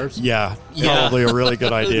cars. Yeah, probably a really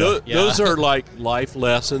good idea. Those are like life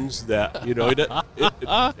lessons that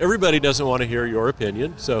everybody doesn't want to hear your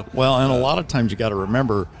opinion. So and a lot of times you got to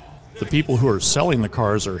remember, the people who are selling the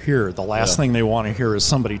cars are here. The last thing they want to hear is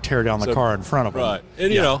somebody tear down the car in front of them. Right,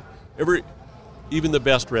 and even the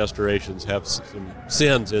best restorations have some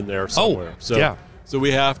sins in there somewhere. So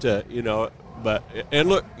we have to,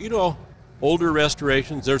 look, older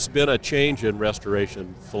restorations, there's been a change in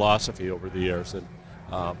restoration philosophy over the years, and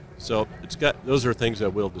so those are things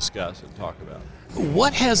that we'll discuss and talk about.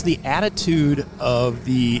 What has the attitude of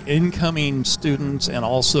the incoming students and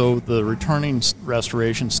also the returning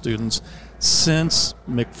restoration students since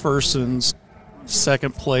McPherson's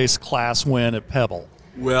second place class win at Pebble?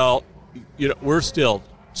 Well, we're still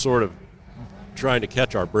sort of trying to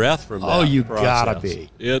catch our breath from that. Oh, you process. gotta be.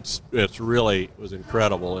 It's really was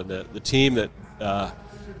incredible, and the team that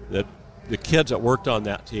the kids that worked on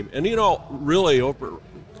that team, and really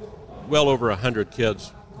well over 100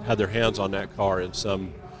 kids had their hands on that car in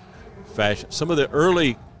some fashion. Some of the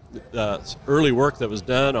early work that was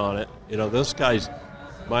done on it, those guys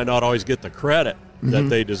might not always get the credit that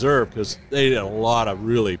they deserve, because they did a lot of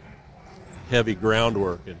really heavy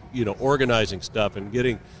groundwork and organizing stuff and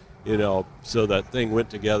getting so that thing went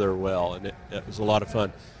together well, and it was a lot of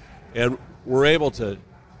fun. And we're able to,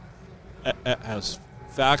 as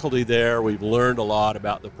faculty there, we've learned a lot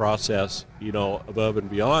about the process, above and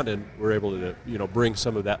beyond, and we're able to, bring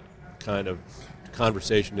some of that kind of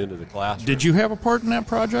conversation into the classroom. Did you have a part in that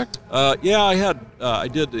project? Yeah, I had. I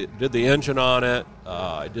did the engine on it.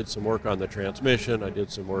 I did some work on the transmission. I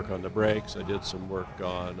did some work on the brakes. I did some work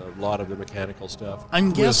on a lot of the mechanical stuff.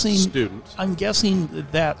 I'm guessing students. I'm guessing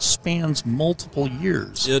that spans multiple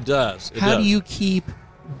years. It does. How do you keep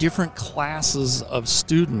different classes of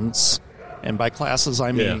students, and by classes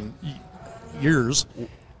I mean years,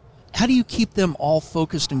 how do you keep them all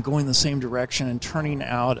focused and going the same direction and turning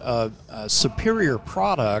out a superior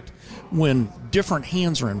product when different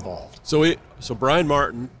hands are involved? So Brian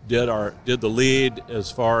Martin did the lead as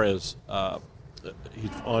far as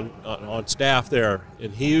he's on staff there,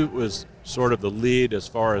 and he was sort of the lead as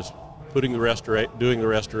far as doing the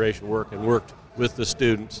restoration work, and worked with the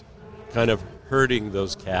students, kind of herding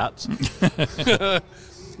those cats.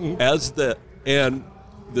 And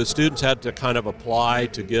the students had to kind of apply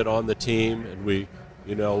to get on the team, and we,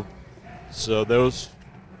 so those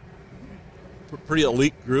pretty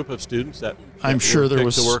elite group of students that I'm sure there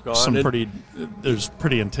was to work on. some there's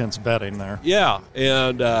pretty intense vetting there. Yeah,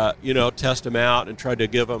 and test them out and try to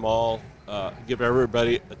give them all, give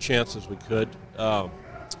everybody a chance as we could,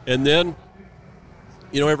 and then,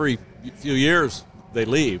 every few years they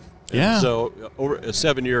leave. Yeah. And so over a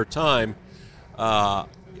 7-year time, so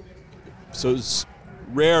it's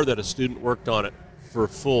rare that a student worked on it for a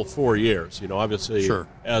full 4 years. Obviously, sure,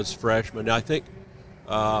 as freshmen. I think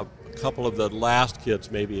a couple of the last kids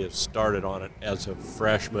maybe have started on it as a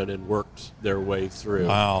freshman and worked their way through.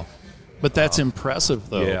 Wow, but that's impressive,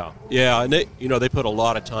 though. Yeah, and they put a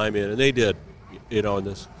lot of time in, and they did, in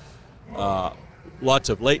this lots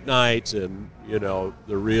of late nights, and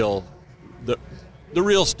the real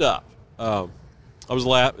stuff. I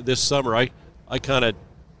was this summer. I kind of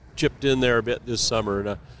chipped in there a bit this summer,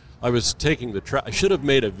 and I was taking I should have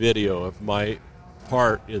made a video of my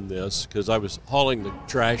part in this, because I was hauling the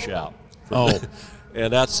trash out.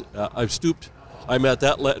 And that's I've stooped. I'm at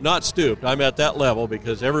that not stooped. I'm at that level,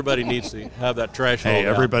 because everybody needs to have that trash hauled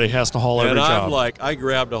out. Everybody has to haul every job. And I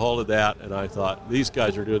grabbed a hold of that, and I thought, these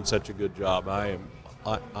guys are doing such a good job. I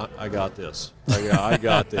got this. I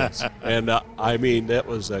got this. And that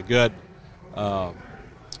was a good.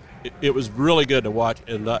 It was really good to watch,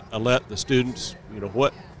 and let the students,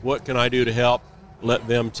 what can I do to help? Let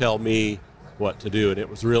them tell me what to do, and it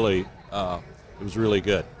was really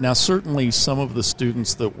good. Now, certainly some of the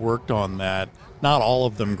students that worked on that, not all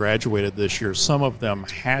of them graduated this year. Some of them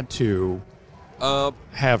had to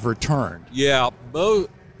have returned. Yeah,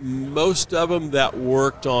 most of them that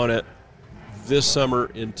worked on it this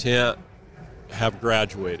summer intent have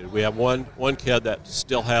graduated. We have one kid that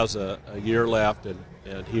still has a year left, and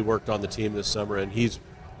he worked on the team this summer, and he's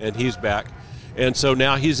back, and so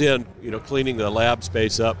now he's in cleaning the lab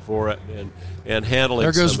space up for it and handling.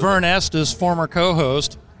 There goes Vern Estes, former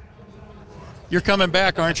co-host. You're coming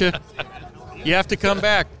back, aren't you? You have to come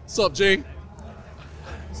back. What's up, G?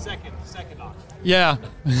 Second off. Yeah.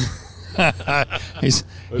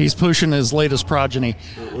 he's pushing his latest progeny.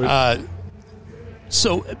 But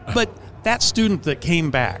that student that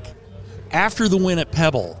came back, after the win at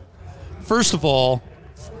Pebble, first of all,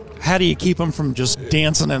 how do you keep him from just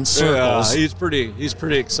dancing in circles? Yeah, he's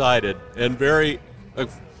pretty excited and very.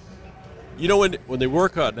 When they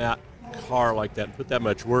work on that car like that and put that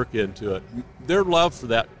much work into it, their love for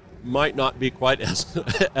that might not be quite as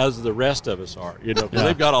the rest of us are. Because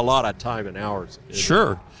they've got a lot of time and hours.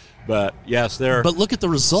 Sure. But yes, they're. But look at the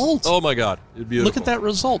result. Oh my God, it's beautiful. Look at that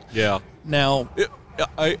result. Yeah. Now,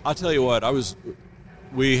 I'll tell you what.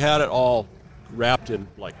 We had it all wrapped in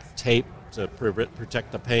like tape to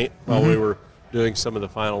protect the paint while we were doing some of the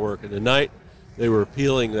final work. And the night they were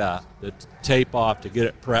peeling the tape off to get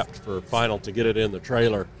it prepped for final to get it in the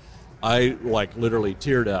trailer, I like literally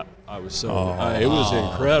teared up. I was so it was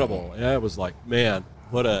incredible. Yeah, it was like, man,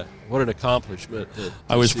 what an accomplishment.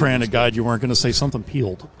 I was praying to God you weren't going to say something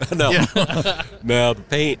peeled. No, no, the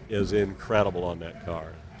paint is incredible on that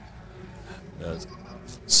car.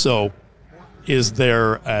 So, is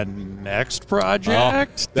there a next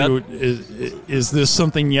project? Is this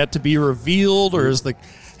something yet to be revealed, or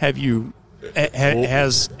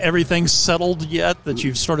has everything settled yet that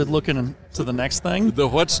you've started looking to the next thing? The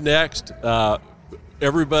what's next?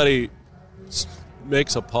 Everybody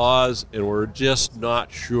makes a pause, and we're just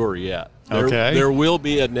not sure yet. There will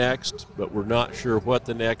be a next, but we're not sure what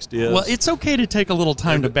the next is. Well, it's okay to take a little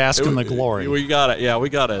time to bask in the glory. We got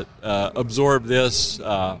to absorb this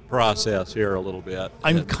process here a little bit.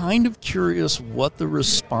 I'm kind of curious what the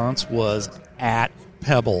response was at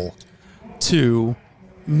Pebble to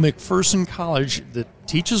McPherson College that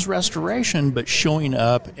teaches restoration, but showing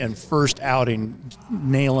up and first outing,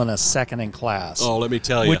 nailing a second in class. Oh, let me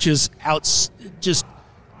tell you. Which is just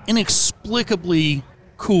inexplicably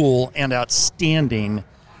cool and outstanding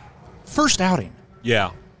first outing.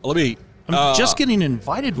 Yeah. Just getting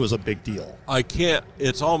invited was a big deal. I can't,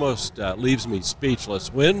 it's almost leaves me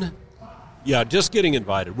speechless. Just getting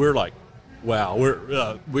invited, we're like,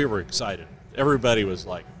 wow, we were excited. Everybody was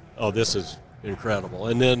like, oh, this is incredible.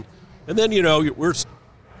 And then you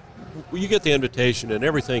get the invitation and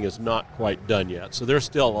everything is not quite done yet. So there's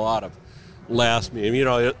still a lot of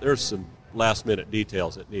there's some last minute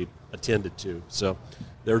details that need attended to. So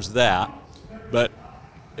there's that. But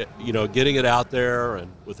getting it out there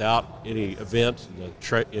and without any event, and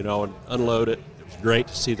unload it. It was great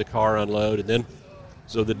to see the car unload. And then,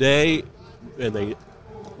 so the day,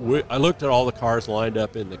 I looked at all the cars lined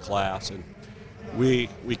up in the class, and we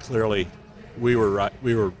were right.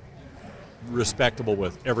 We were respectable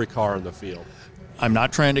with every car in the field. I'm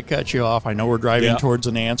not trying to cut you off. I know we're driving towards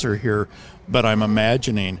an answer here, but I'm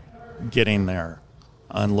imagining getting there,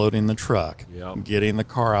 unloading the truck, getting the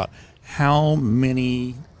car out. How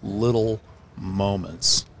many little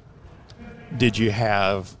moments did you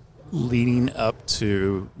have leading up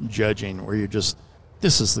to judging where you're just,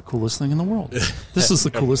 this is the coolest thing in the world. This is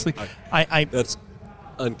the coolest thing. That's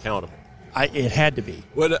uncountable. It had to be.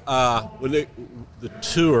 When the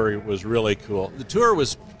tour was really cool. The tour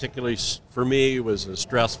was particularly, for me, was a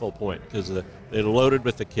stressful point because they loaded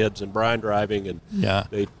with the kids and Brian driving, and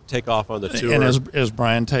they take off on the tour. And as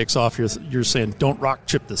Brian takes off, you're saying, don't rock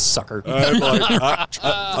chip this sucker.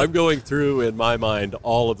 I'm going through in my mind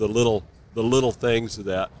all of the little things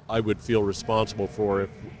that I would feel responsible for if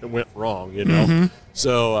it went wrong, Mm-hmm.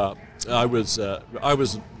 So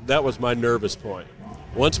that was my nervous point.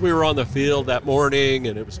 Once we were on the field that morning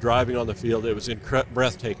and it was driving on the field, it was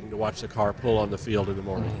breathtaking to watch the car pull on the field in the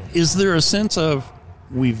morning. Is there a sense of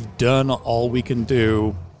we've done all we can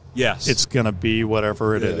do? Yes. It's going to be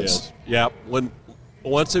whatever it is. Yeah.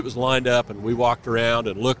 Once it was lined up and we walked around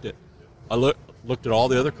and looked at all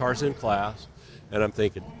the other cars in class, and I'm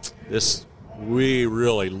thinking, we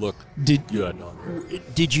really look good on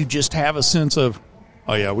it. Did you just have a sense of,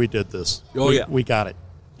 oh yeah, we did this. We got it.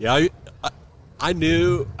 Yeah, I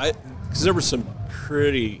knew, because there were some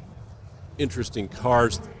pretty interesting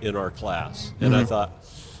cars in our class, and I thought,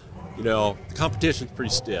 the competition's pretty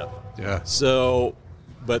stiff. Yeah. So,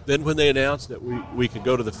 but then when they announced that we could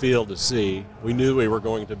go to the field to see, we knew we were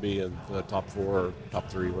going to be in the top 4 or top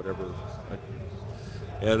 3, whatever.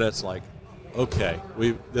 And it's like, okay,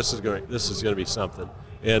 this is going to be something.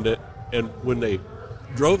 And when they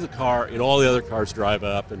drove the car, and all the other cars drive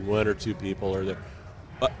up, and 1 or 2 people are there.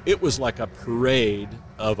 It was like a parade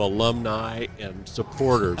of alumni and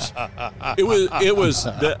supporters.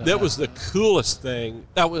 That was the coolest thing.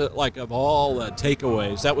 That was like, of all the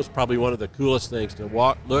takeaways, that was probably one of the coolest things to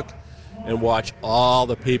look and watch all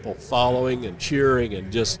the people following and cheering,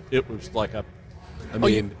 and just, it was like a,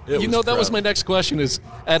 that was my next question, is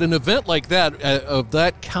at an event like that, of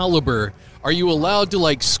that caliber, Are you allowed to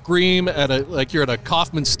like scream like you're at a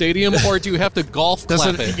Kauffman Stadium, or do you have to golf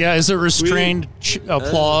clap it? Yeah, is it restrained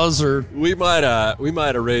applause or? We might have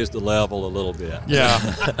raised the level a little bit. Yeah.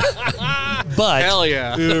 But Hell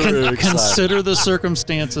yeah! consider the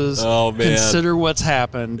circumstances. Oh, man. Consider what's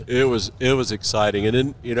happened. It was exciting, and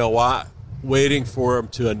then waiting for him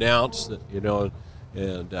to announce that,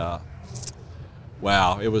 and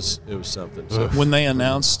wow, it was something. So, When they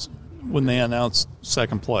announced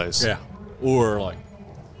second place. yeah, or like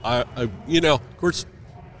of course,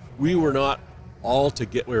 we were not all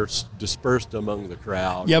we were dispersed among the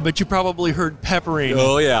crowd. Yeah, but you probably heard peppering.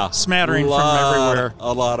 Oh yeah, Smattering from everywhere.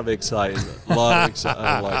 A lot of excitement. I'm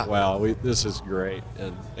like, wow, this is great,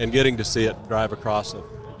 and getting to see it drive across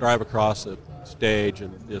the stage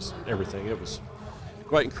and just everything. It was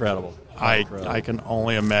quite incredible. I can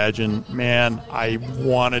only imagine. Man, I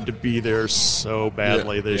wanted to be there so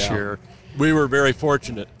badly this year. We were very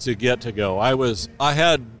fortunate to get to go. I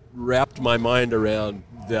had wrapped my mind around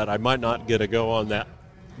that I might not get to go on that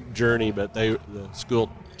journey, but the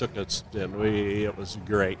school took us, and it was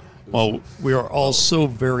great. Well, we are all so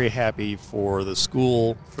very happy for the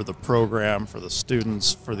school, for the program, for the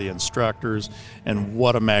students, for the instructors, and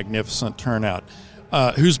what a magnificent turnout.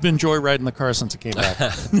 Who's been joyriding the car since it came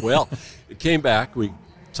back? Well, it came back. We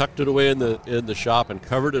tucked it away in the shop and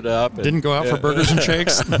covered it up. Didn't go out for burgers and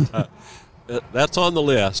shakes? That's on the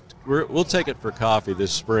list. We'll take it for coffee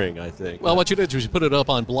this spring, I think. Well, what you did was you put it up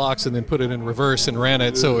on blocks and then put it in reverse and ran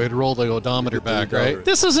it so it rolled the odometer back, right?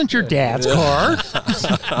 This isn't your dad's car.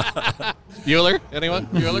 Bueller? Anyone?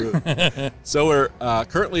 Bueller? So we're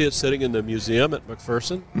currently it's sitting in the museum at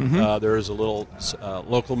McPherson. There is a little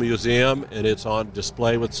local museum, and it's on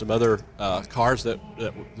display with some other cars that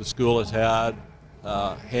the school has had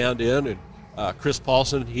hand in. And Chris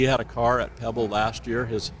Paulson, he had a car at Pebble last year.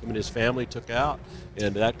 Him and his family took out,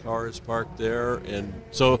 and that car is parked there. And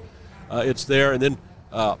so it's there. And then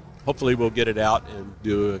hopefully we'll get it out and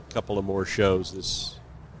do a couple of more shows this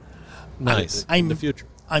in the future.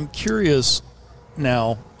 I'm curious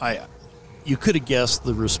now. You could have guessed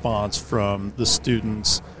the response from the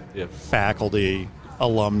students, faculty,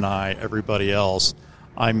 alumni, everybody else.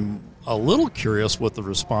 I'm a little curious what the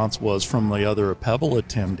response was from the other Pebble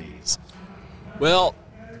attendees. Well,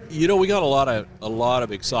 we got a lot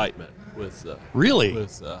of excitement with. Really?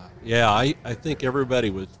 I think everybody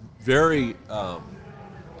was very. I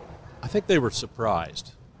think they were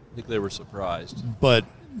surprised. But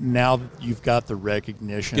now you've got the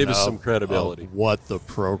recognition. Gave us some credibility. Of what the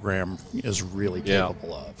program is really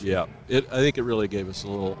capable of. Yeah, I think it really gave us a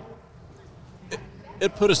little.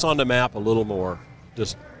 It put us on the map a little more.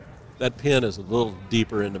 Just that pin is a little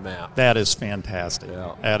deeper in the map. That is fantastic.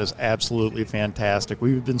 Yeah. That is absolutely fantastic.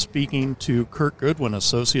 We've been speaking to Kurt Goodwin,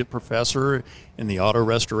 Associate Professor in the Auto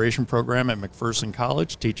Restoration Program at McPherson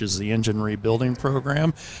College, teaches the Engine Rebuilding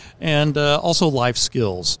Program, and also life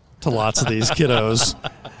skills to lots of these kiddos.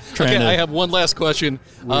 I have one last question.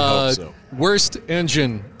 We hope so. Worst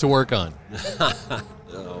engine to work on?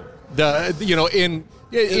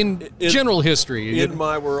 In general history. In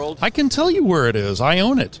my world. I can tell you where it is. I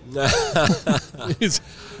own it.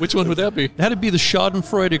 Which one would that be? That'd be the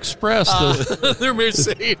Schadenfreude Express, They're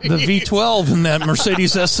Mercedes. the V12 in that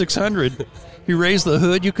Mercedes S600. You raise the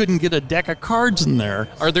hood, you couldn't get a deck of cards in there.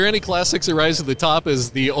 Are there any classics that rise to the top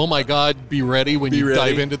as the, oh my God, be ready when you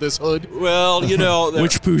dive into this hood? Well,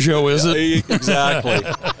 Which Peugeot is it? Exactly.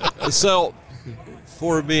 So,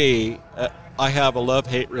 for me, I have a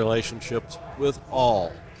love-hate relationship with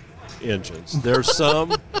all engines. There's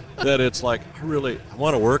some that it's like, I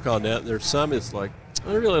want to work on that. There's some it's like,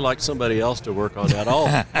 I really like somebody else to work on that.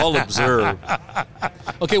 I'll observe.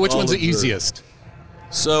 Okay, which one's the easiest?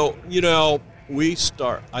 So,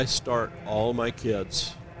 I start all my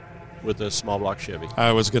kids with a small block Chevy.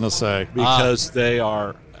 I was going to say. Because they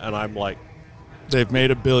are, and I'm like, they've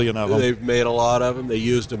made a billion of them. They've made a lot of them. They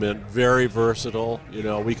used them in very versatile.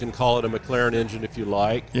 We can call it a McLaren engine if you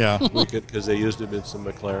like. Yeah. We could, because they used them in some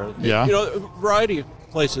McLaren. Yeah. A variety of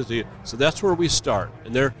places. So that's where we start.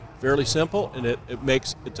 And they're fairly simple, and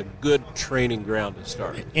it's a good training ground to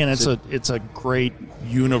start. And it's a great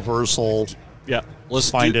universal. Yeah.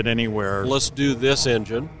 Find it anywhere. Let's do this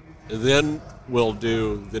engine, and then we'll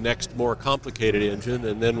do the next more complicated engine,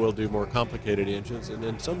 and then we'll do more complicated engines, and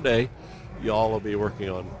then someday y'all will be working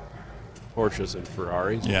on Porsches and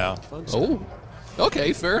Ferraris. Yeah. Fun stuff. Oh,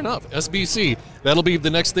 okay, fair enough. SBC. That'll be the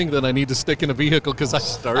next thing that I need to stick in a vehicle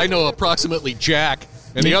because I know approximately jack,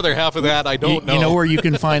 and the other half of that I don't know. You know where you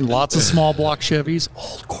can find lots of small block Chevys?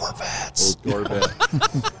 Old Corvettes. Old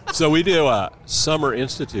Corvette. So we do a Summer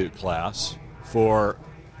Institute class for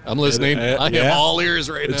I'm listening. I am all ears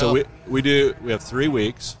right now. So we have 3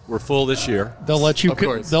 weeks. We're full this year. They'll let you.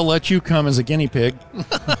 They'll let you come as a guinea pig.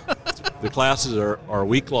 The classes are a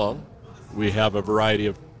week long. We have a variety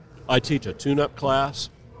of. I teach a tune-up class,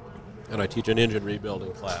 and I teach an engine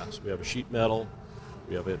rebuilding class. We have a sheet metal.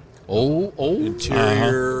 We have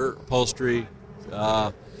interior upholstery,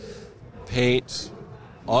 paint,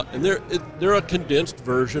 and they're a condensed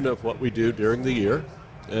version of what we do during the year.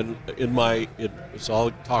 And so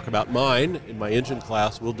I'll talk about mine. In my engine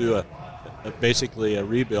class, we'll do basically a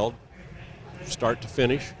rebuild, start to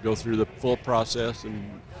finish, go through the full process,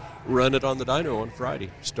 and run it on the dyno on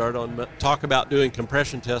Friday. Talk about doing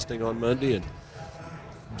compression testing on Monday, and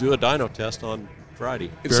do a dyno test on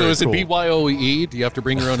Friday. So is it BYOE? Do you have to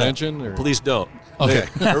bring your own engine? Or? Please don't. Okay.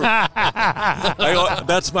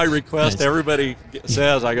 That's my request. Everybody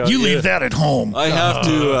says, I go, you leave that at home. I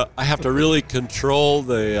have to really control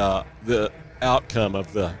the outcome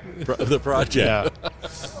of the project.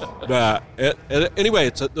 Yeah.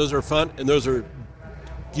 Anyway, those are fun, and those are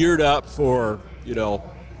geared up for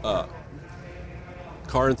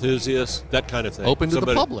car enthusiasts, that kind of thing. Open to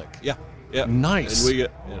the public. Yeah. Nice.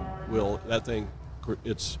 That thing.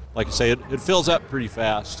 It's like I say, it fills up pretty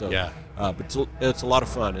fast. So, yeah. But it's a lot of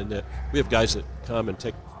fun, and we have guys that come and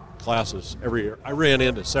take classes every year. I ran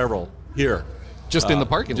into several here, just in the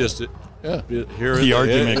parking lot. Here. The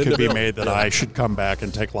argument could be made that I should come back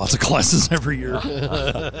and take lots of classes every year.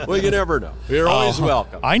 Well, you never know. You're always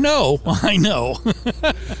welcome. I know.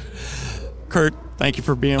 Kurt, thank you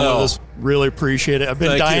for being with us. Really appreciate it. I've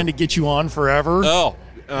been dying to get you on forever. Oh.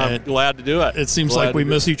 I'm glad to do it. It seems like we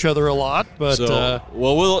miss each other a lot, but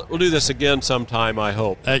we'll do this again sometime. I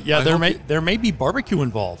hope. There may be barbecue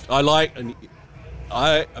involved.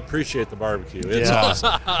 I appreciate the barbecue. It's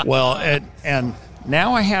awesome. Well, and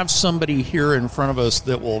now I have somebody here in front of us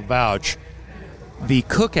that will vouch. The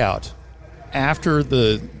cookout after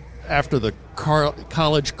the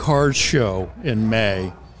college cars show in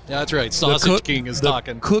May. Yeah, that's right. Sausage King is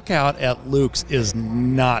talking. The cookout at Luke's is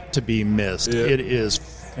not to be missed. It is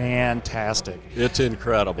fantastic. It's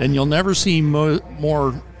incredible. And you'll never see more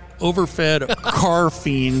overfed car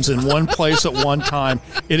fiends in one place at one time.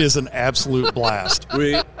 It is an absolute blast.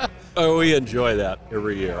 We enjoy that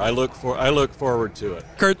every year. I look forward to it.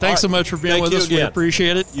 Kurt, thanks so much for being with us. Again. We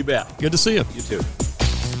appreciate it. You bet. Good to see you. You too.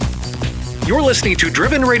 You're listening to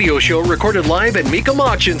Driven Radio Show, recorded live at Mecum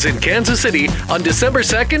Auctions in Kansas City on December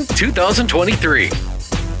 2nd, 2023.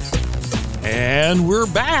 And we're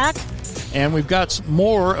back. And we've got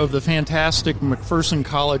more of the fantastic McPherson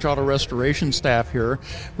College Auto Restoration staff here.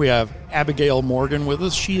 We have Abigail Morgan with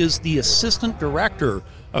us. She is the assistant director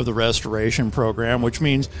of the restoration program, which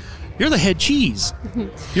means you're the head cheese.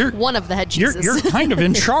 You're one of the head cheeses. You're kind of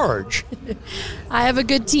in charge. I have a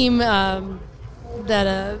good team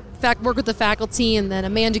that work with the faculty, and then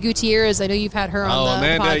Amanda Gutierrez. I know you've had her on the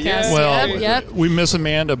podcast. Yeah. Well, we miss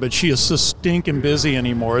Amanda, but she is so stinking busy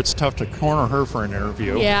anymore. It's tough to corner her for an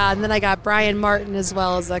interview. Yeah, and then I got Brian Martin as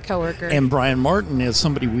well as a coworker. And Brian Martin is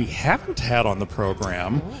somebody we haven't had on the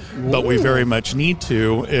program, but we very much need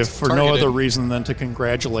to, if for no other reason than to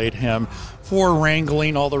congratulate him for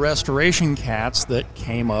wrangling all the restoration cats that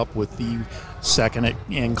came up with the second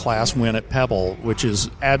in class win at Pebble, which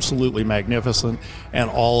is absolutely magnificent. And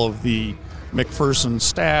all of the McPherson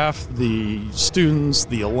staff, the students,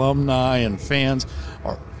 the alumni, and fans,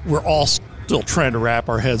 we're all still trying to wrap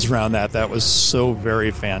our heads around that. That was so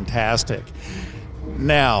very fantastic.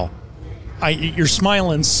 Now, you're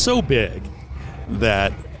smiling so big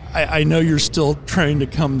that I know you're still trying to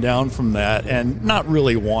come down from that and not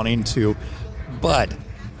really wanting to, but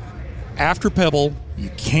after Pebble, you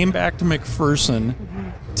came back to McPherson.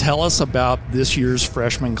 Tell us about this year's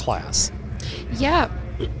freshman class. Yeah.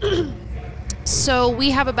 So we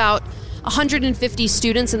have about 150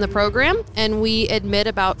 students in the program, and we admit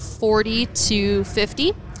about 40 to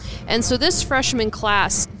 50. And so this freshman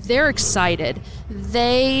class, they're excited.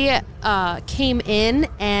 They came in,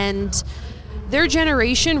 and their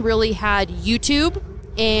generation really had YouTube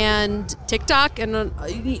and TikTok and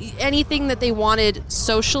anything that they wanted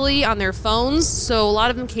socially on their phones. So a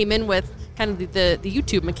lot of them came in with kind of the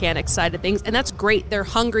YouTube mechanics side of things, and that's great. They're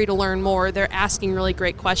hungry to learn more. They're asking really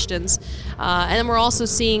great questions. And then we're also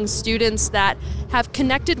seeing students that have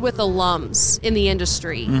connected with alums in the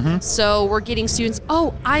industry. So we're getting students,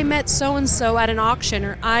 I met so-and-so at an auction,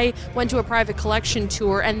 or I went to a private collection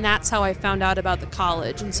tour, and that's how I found out about the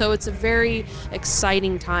college. And so it's a very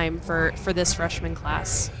exciting time for this freshman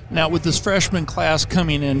class. Now, with this freshman class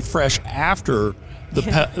coming in fresh after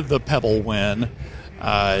the Pebble win,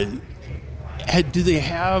 do they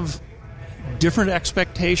have different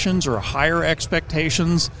expectations or higher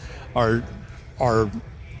expectations? Are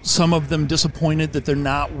some of them disappointed that they're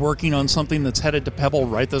not working on something that's headed to Pebble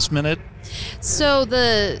right this minute? So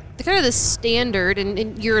the kind of the standard,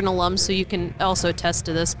 and you're an alum, so you can also attest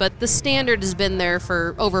to this, but the standard has been there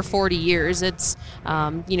for over 40 years. It's,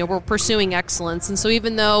 we're pursuing excellence. And so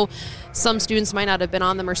even though some students might not have been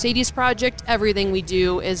on the Mercedes project, everything we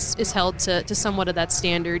do is held to somewhat of that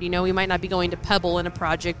standard. We might not be going to Pebble in a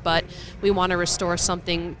project, but we want to restore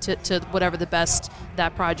something to whatever the best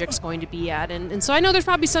that project's going to be at. And so I know there's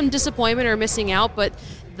probably some disappointment or missing out, but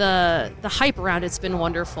the hype around it's been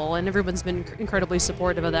wonderful, and everyone's been incredibly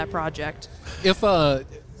supportive of that project. If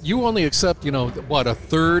you only accept, a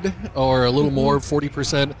third or a little more,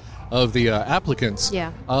 40% of the applicants,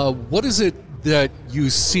 what is it that you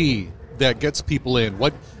see that gets people in?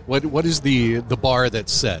 What is the bar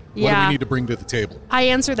that's set? What do we need to bring to the table? I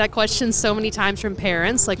answered that question so many times from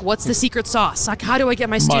parents, like, what's the secret sauce? Like, how do I get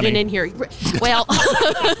my student in here? Well,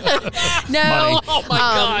 no. Money. Oh, my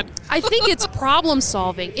God. I think it's problem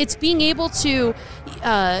solving. It's being able to,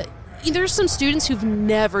 there's some students who've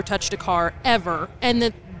never touched a car ever, and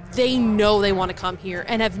that they know they want to come here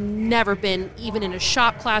and have never been even in a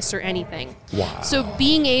shop class or anything. Wow. So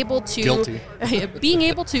being able to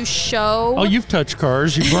show... Oh, you've touched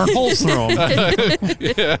cars. You burnt holes through them.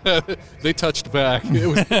 Yeah, they touched back.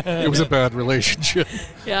 It was a bad relationship.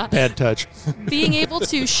 Yeah. Bad touch. Being able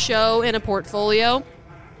to show in a portfolio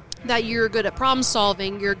that you're good at problem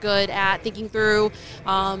solving, you're good at thinking through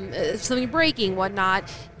something breaking, whatnot.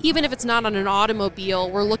 Even if it's not on an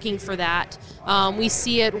automobile, we're looking for that. We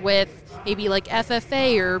see it with maybe like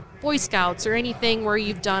FFA or Boy Scouts or anything where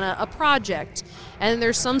you've done a project. And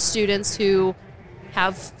there's some students who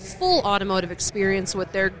have full automotive experience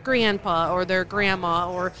with their grandpa or their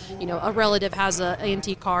grandma, or a relative has an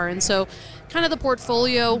antique car. And so kind of the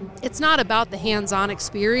portfolio, it's not about the hands-on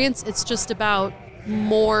experience, it's just about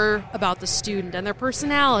more about the student and their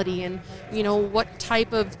personality, and what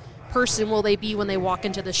type of person will they be when they walk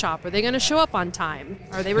into the shop? Are they going to show up on time?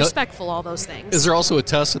 Are they respectful? All those things. Is there also a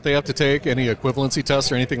test that they have to take, any equivalency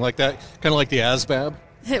test or anything like that, kind of like the ASVAB?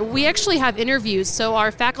 We actually have interviews. So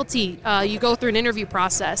our faculty, you go through an interview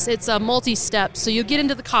process. It's a multi-step. So you get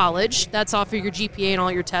into the college, that's off of your GPA and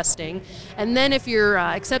all your testing, and then if you're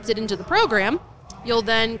accepted into the program, you'll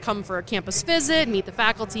then come for a campus visit, meet the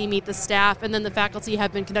faculty, meet the staff, and then the faculty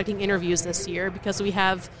have been conducting interviews this year because we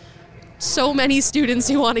have so many students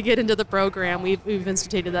who want to get into the program. We've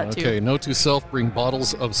instituted that too. Okay, note to self, bring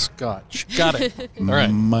bottles of scotch. Got it. All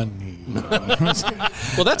right. Money.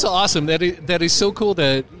 Well, that's awesome. That is so cool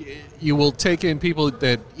that you will take in people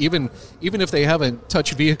that even if they haven't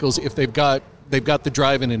touched vehicles, if they've got the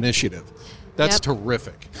drive and initiative. That's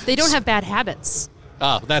terrific. They don't have bad habits.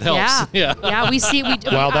 Ah, that helps. Yeah. We see.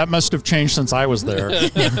 Wow, that must have changed since I was there.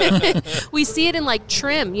 We see it in like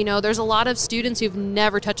trim. There's a lot of students who've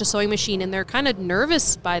never touched a sewing machine, and they're kind of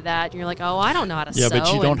nervous by that. You're like, oh, I don't know how to sew. Yeah,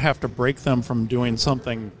 but you don't have to break them from doing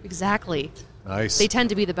something. Exactly. Nice. They tend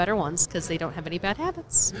to be the better ones because they don't have any bad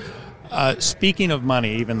habits. Speaking of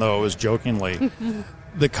money, even though it was jokingly,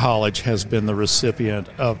 the college has been the recipient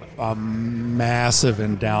of a massive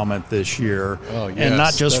endowment this year. Oh, yes. And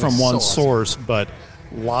not just That from is one so awesome. source, but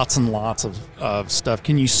lots and lots of stuff.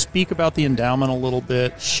 Can you speak about the endowment a little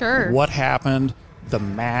bit? Sure. What happened, the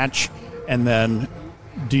match, and then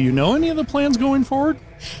do you know any of the plans going forward?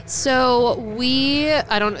 So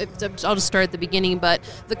I'll just start at the beginning, but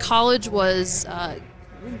the college was,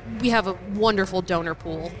 we have a wonderful donor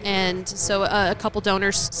pool. And so a couple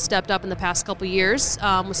donors stepped up in the past couple years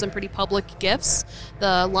with some pretty public gifts.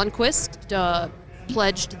 The Lundquist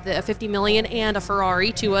pledged the $50 million and a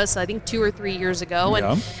Ferrari to us, I think 2 or 3 years ago.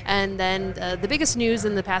 Yeah. And then the biggest news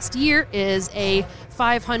in the past year is a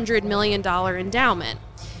 $500 million endowment.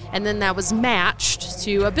 And then that was matched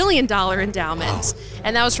to $1 billion endowment. Wow.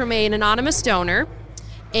 And that was from an anonymous donor.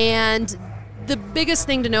 And the biggest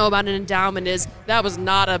thing to know about an endowment is that was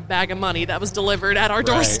not a bag of money that was delivered at our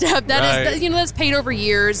doorstep. That's paid over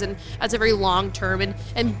years, and that's a very long term.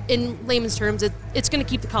 And in layman's terms, it's going to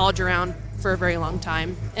keep the college around for a very long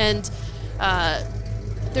time. And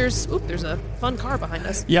there's a fun car behind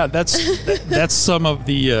us. Yeah, that's some of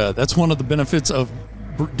the that's one of the benefits of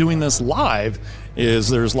doing this live is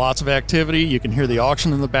there's lots of activity. You can hear the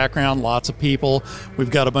auction in the background, lots of people. We've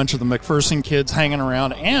got a bunch of the McPherson kids hanging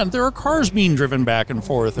around, and there are cars being driven back and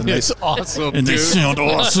forth. And It's awesome, and dude. they sound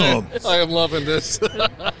awesome. I am loving this.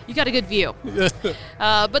 You got a good view.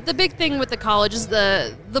 But the big thing with the college is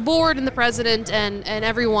the board and the president and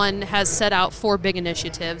everyone has set out 4 big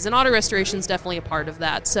initiatives, and auto restoration is definitely a part of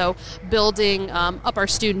that. So building up our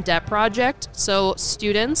student debt project, so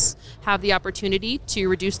students have the opportunity to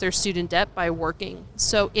reduce their student debt by working.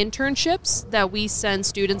 So internships that we send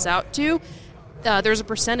students out to, there's a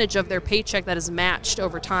percentage of their paycheck that is matched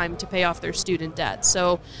over time to pay off their student debt.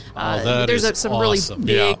 So that there's is some awesome.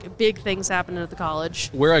 really big things happening at the college.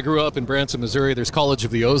 Where I grew up in Branson, Missouri, there's College of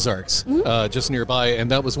the Ozarks just nearby, and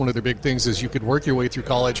that was one of their big things is you could work your way through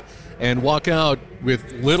college and walk out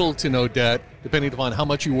with little to no debt, depending upon how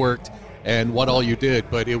much you worked and what all you did.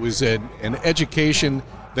 But it was an education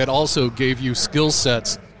that also gave you skill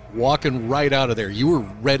sets walking right out of there. You were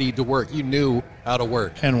ready to work. You knew how to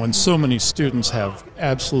work. And when so many students have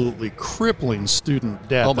absolutely crippling student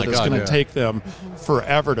debt Oh my that it's God, going to yeah. take them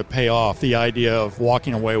forever to pay off, the idea of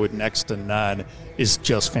walking away with next to none is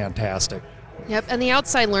just fantastic. Yep, and the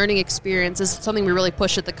outside learning experience is something we really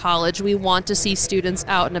push at the college. We want to see students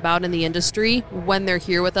out and about in the industry when they're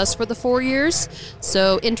here with us for the 4 years.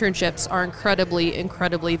 So internships are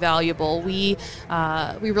incredibly valuable. We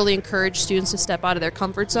really encourage students to step out of their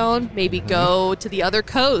comfort zone, maybe go to the other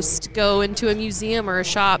coast, go into a museum or a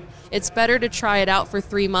shop. It's better to try it out for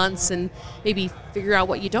 3 months and maybe figure out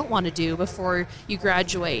what you don't want to do before you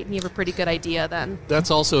graduate, and you have a pretty good idea then. That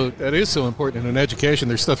is so important in an education.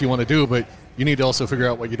 There's stuff you want to do, but you need to also figure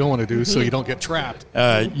out what you don't want to do so you don't get trapped.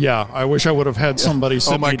 Yeah, I wish I would have had somebody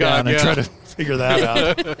sit my me down God, and yeah. try to figure that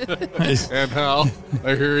out. And how?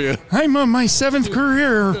 I hear you. I'm on my 7th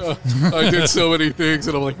career. I did so many things,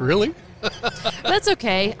 and I'm like, really? That's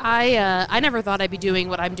okay. I never thought I'd be doing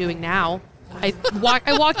what I'm doing now. I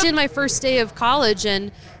walked in my first day of college,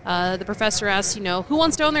 and the professor asked, who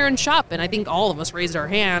wants to own their own shop? And I think all of us raised our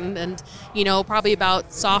hand. And probably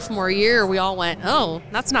about sophomore year, we all went, "Oh,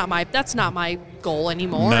 that's not my goal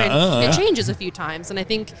anymore." Nuh-uh. And it changes a few times. And I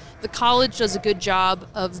think the college does a good job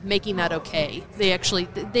of making that okay. They actually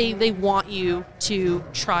they want you to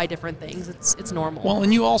try different things. It's normal. Well,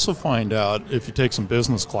 and you also find out if you take some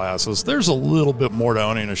business classes, there's a little bit more to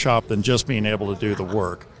owning a shop than just being able to do the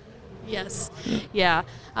work. Yes. Yeah.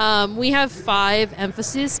 We have 5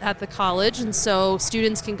 emphases at the college, and so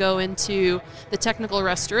students can go into the technical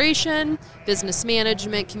restoration, business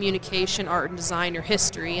management, communication, art and design, or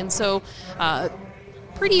history. And so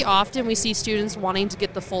pretty often we see students wanting to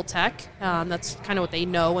get the full tech. That's kind of what they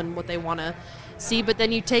know and what they want to see. But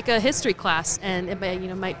then you take a history class, and it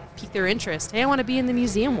might pique their interest. Hey, I want to be in the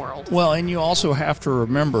museum world. Well, and you also have to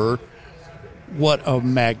remember what a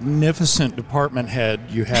magnificent department head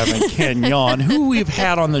you have in Ken Yon, who we've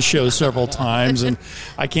had on the show several times, and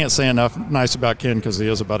I can't say enough nice about Ken because he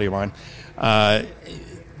is a buddy of mine.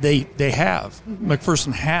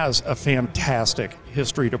 McPherson has a fantastic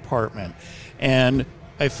history department and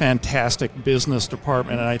a fantastic business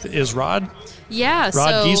department. And is Rod? Yeah.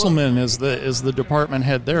 Rod Gieselman is the department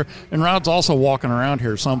head there, and Rod's also walking around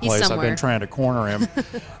here someplace. I've been trying to corner him.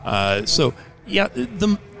 Yeah,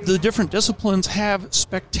 the different disciplines have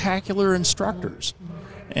spectacular instructors.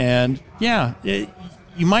 And, you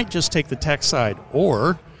might just take the tech side,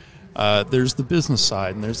 or there's the business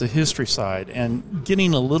side, and there's the history side. And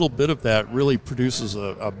getting a little bit of that really produces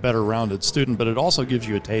a better rounded student, but it also gives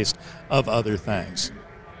you a taste of other things.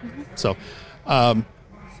 So,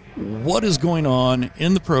 what is going on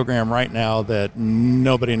in the program right now that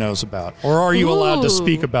nobody knows about? Or are you allowed to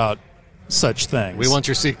speak about such things? We want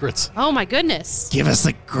your secrets. Oh, my goodness. Give us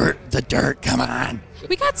the dirt. Come on.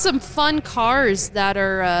 We got some fun cars that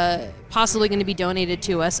are possibly going to be donated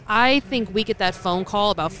to us. I think we get that phone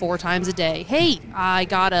call about 4 times a day. Hey, I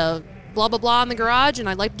got a blah, blah, blah in the garage, and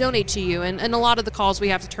I'd like to donate to you. And a lot of the calls we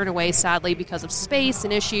have to turn away, sadly, because of space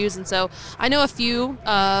and issues. And so I know a few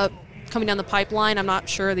coming down the pipeline. I'm not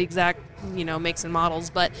sure the exact makes and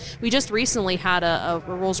models, but we just recently had a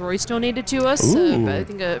Rolls Royce donated to us. I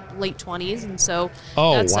think late 20s, and so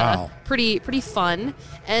that's pretty fun.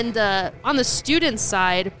 And on the student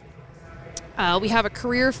side, we have a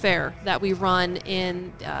career fair that we run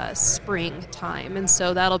in springtime, and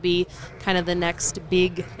so that'll be kind of the next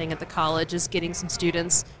big thing at the college, is getting some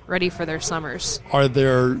students ready for their summers. Are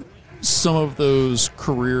there some of those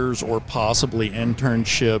careers or possibly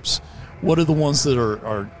internships? What are the ones that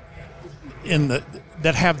are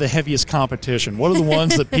that have the heaviest competition? What are the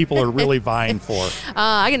ones that people are really vying for?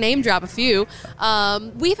 I can name drop a few.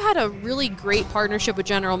 We've had a really great partnership with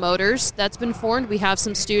General Motors that's been formed. We have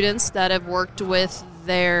some students that have worked with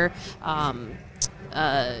their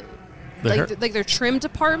their trim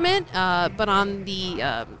department, but on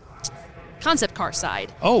the concept car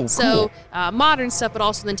side. Oh, so cool. Modern stuff, but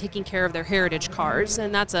also then taking care of their heritage cars,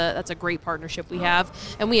 and that's a great partnership we have.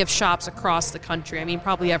 And we have shops across the country. I mean,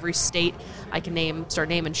 probably every state I can start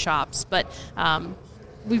naming shops, but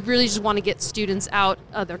we really just want to get students out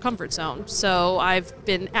of their comfort zone. So I've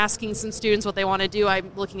been asking some students what they want to do.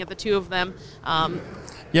 I'm looking at the two of them.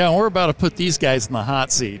 Yeah, we're about to put these guys in the hot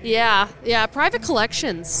seat. Yeah. Private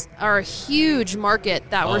collections are a huge market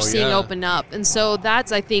that we're seeing open up. And so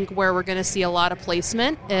that's, I think, where we're going to see a lot of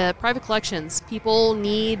placement. Private collections. People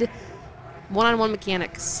need one-on-one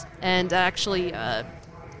mechanics. And actually...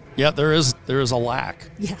 yeah, there is a lack.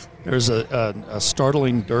 Yeah. There's a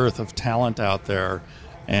startling dearth of talent out there.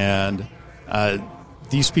 And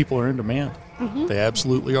these people are in demand. Mm-hmm. They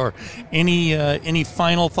absolutely are. Any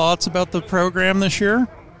final thoughts about the program this year?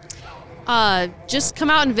 Just come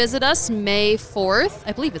out and visit us May 4th.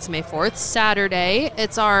 I believe it's May 4th, Saturday.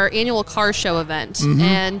 It's our annual car show event. Mm-hmm.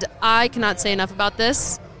 And I cannot say enough about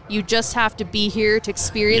this. You just have to be here to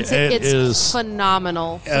experience it. It's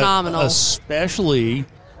phenomenal. Phenomenal. Especially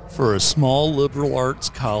for a small liberal arts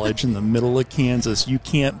college in the middle of Kansas. You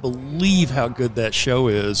can't believe how good that show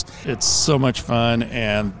is. It's so much fun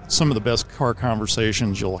and some of the best car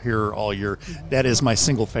conversations you'll hear all year. That is my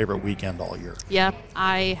single favorite weekend all year. Yeah,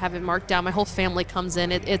 I have it marked down. My whole family comes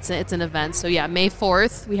in. It's an event. So yeah, May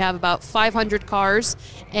 4th, we have about 500 cars,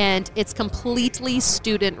 and it's completely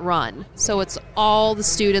student run. So it's all the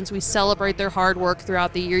students. We celebrate their hard work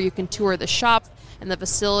throughout the year. You can tour the shop and the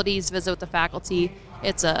facilities, visit with the faculty.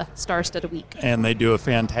 It's a star-studded week. And they do a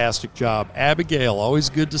fantastic job. Abigail, always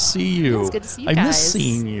good to see you. It's good to see you I guys. miss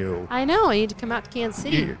seeing you. I know. I need to come out to Kansas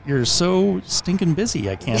City. You're so stinking busy.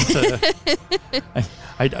 I can't.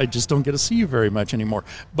 I just don't get to see you very much anymore.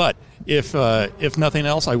 But if nothing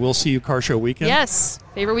else, I will see you Car Show Weekend. Yes.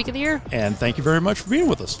 Favorite week of the year. And thank you very much for being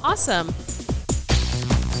with us. Awesome.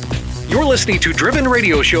 You're listening to Driven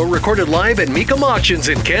Radio Show, recorded live at Mecum Auctions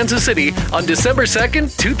in Kansas City on December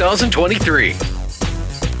 2nd, 2023.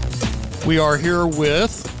 We are here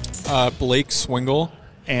with Blake Swingle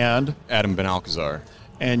and Adam Ben Alcazar.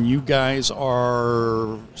 And you guys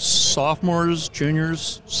are sophomores,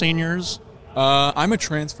 juniors, seniors? I'm a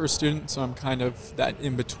transfer student, so I'm kind of that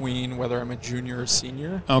in between whether I'm a junior or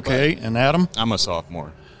senior. Okay, and Adam? I'm a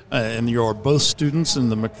sophomore. And you're both students in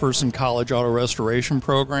the McPherson College Auto Restoration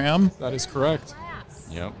Program. That is correct.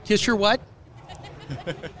 Yep. Kiss your what?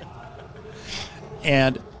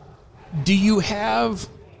 And do you have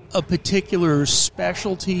a particular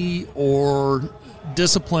specialty or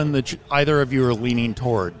discipline that either of you are leaning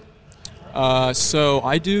toward? So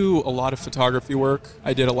I do a lot of photography work.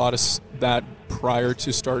 I did a lot of that prior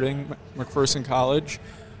to starting McPherson College.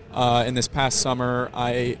 In this past summer,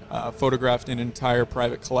 I photographed an entire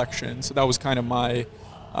private collection. So that was kind of my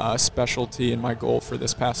specialty and my goal for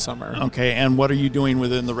this past summer. Okay, and what are you doing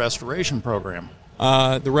within the restoration program?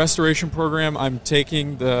 The restoration program, I'm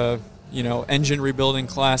taking the engine rebuilding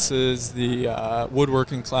classes, the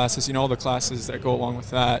woodworking classes, all the classes that go along with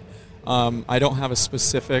that. I don't have a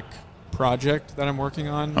specific project that I'm working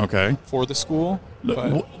on for the school.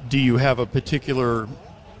 But do you have a particular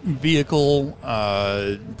vehicle,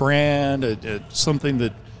 brand, something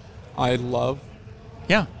that I love?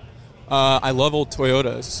 Yeah. I love old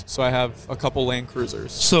Toyotas, so I have a couple Land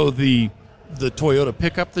Cruisers. So the Toyota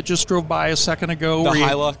pickup that just drove by a second ago? The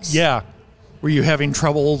Hilux? Yeah. Were you having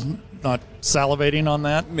trouble not salivating on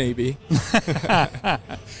that? Maybe.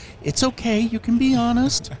 It's okay. You can be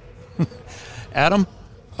honest. Adam,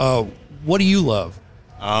 what do you love?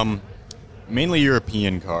 Mainly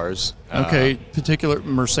European cars. Okay, particular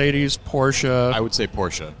Mercedes, Porsche. I would say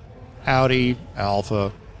Porsche. Audi,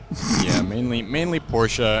 Alfa. Yeah, mainly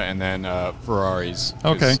Porsche and then Ferraris.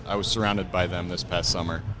 Okay. I was surrounded by them this past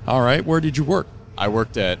summer. All right. Where did you work? I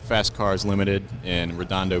worked at Fast Cars Limited in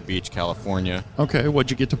Redondo Beach, California. Okay.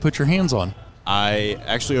 What'd you get to put your hands on? I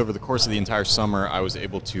actually, over the course of the entire summer, I was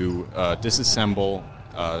able to disassemble,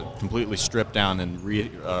 completely strip down and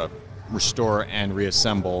restore and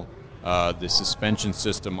reassemble the suspension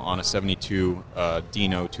system on a 72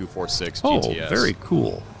 Dino 246 GTS. Oh, very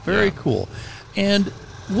cool. Very cool. And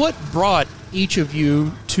what brought each of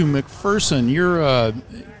you to McPherson? You're a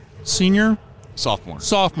senior? Sophomore.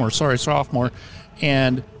 Sophomore.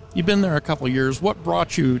 And you've been there a couple of years. What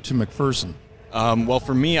brought you to McPherson? Well,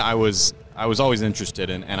 for me, I was I was always interested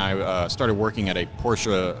in, and I started working at a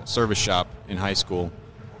Porsche service shop in high school,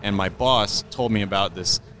 and my boss told me about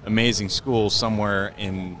this amazing school somewhere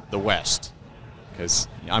in the West, because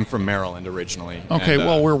I'm from Maryland originally. Okay, and,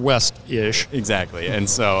 well, we're west-ish. Exactly, and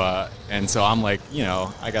so I'm like,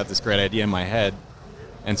 I got this great idea in my head,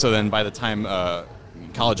 and so then by the time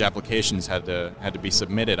college applications had to be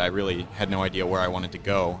submitted, I really had no idea where I wanted to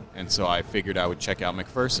go, and so I figured I would check out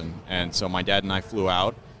McPherson, and so my dad and I flew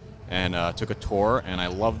out and took a tour, and I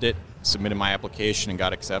loved it, submitted my application and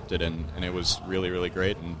got accepted, and it was really, really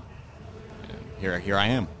great, and here I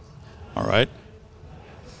am. All right.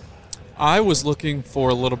 I was looking for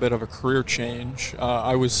a little bit of a career change.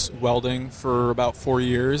 I was welding for about 4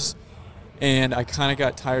 years, and I kind of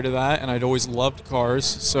got tired of that, and I'd always loved cars,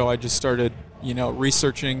 so I just started,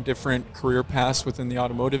 researching different career paths within the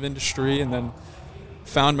automotive industry, and then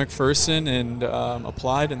found McPherson and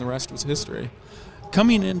applied, and the rest was history.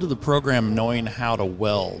 Coming into the program knowing how to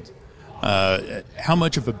weld, how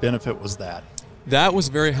much of a benefit was that? That was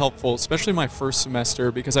very helpful, especially my first semester,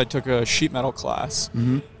 because I took a sheet metal class,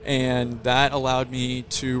 and that allowed me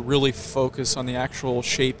to really focus on the actual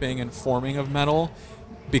shaping and forming of metal.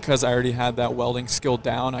 Because I already had that welding skill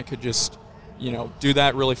down, I could just, do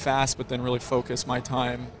that really fast, but then really focus my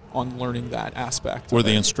time on learning that aspect. Were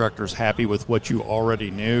the instructors happy with what you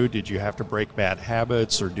already knew? Did you have to break bad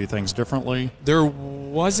habits or do things differently? There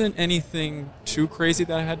wasn't anything too crazy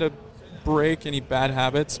that I had to break, any bad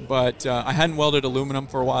habits, but I hadn't welded aluminum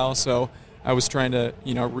for a while, so I was trying to,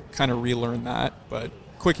 kind of relearn that, but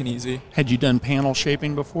quick and easy. Had you done panel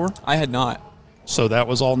shaping before? I had not. So that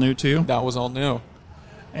was all new to you? That was all new.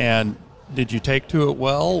 And did you take to it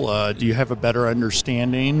well? Do you have a better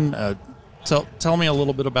understanding? Tell me a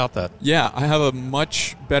little bit about that. Yeah, I have a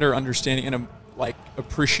much better understanding and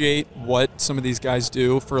appreciate what some of these guys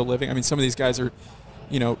do for a living. I mean, some of these guys are,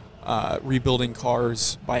 rebuilding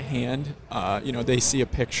cars by hand. They see a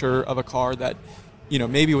picture of a car that,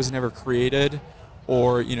 maybe was never created,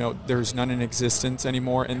 or, there's none in existence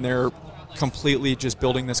anymore, and they're completely just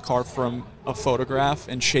building this car from a photograph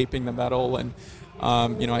and shaping the metal. And,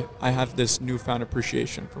 I have this newfound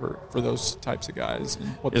appreciation for those types of guys and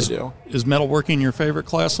what they do. Is metalworking your favorite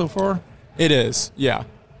class so far? It is, yeah.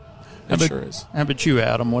 It sure is. How about you,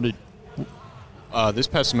 Adam? What did... This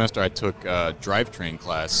past semester, I took a drivetrain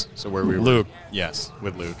class. So where we were, Luke. Yes,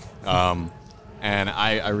 with Luke. And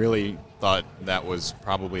I really thought that was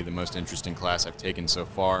probably the most interesting class I've taken so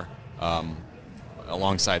far.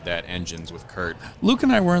 Alongside that, engines with Kurt. Luke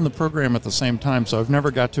and I were in the program at the same time, so I've never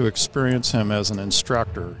got to experience him as an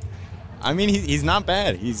instructor. I mean, he's not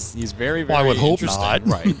bad. He's very, very I would hope interesting. not.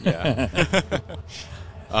 Right, yeah.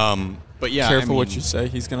 But yeah, Careful what you say.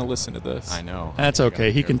 He's going to listen to this. I know. That's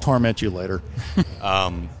okay. He can torment you later.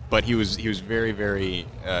 But he was very, very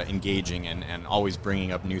engaging and always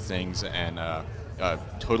bringing up new things, and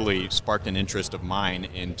totally sparked an interest of mine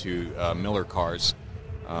into Miller cars,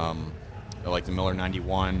 like the Miller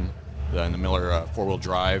 91 and the Miller four-wheel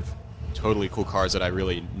drive. Totally cool cars that I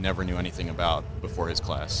really never knew anything about before his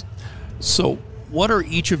class. So what are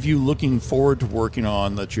each of you looking forward to working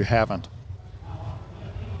on that you haven't?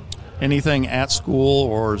 Anything at school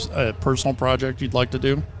or a personal project you'd like to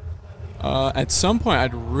do? At some point,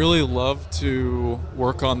 I'd really love to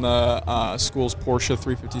work on the school's Porsche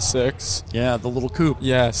 356. Yeah, the little coupe.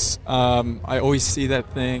 Yes. I always see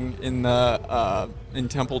that thing in the in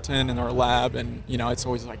Templeton in our lab, and it's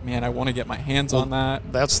always like, man, I want to get my hands on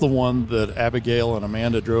that. That's the one that Abigail and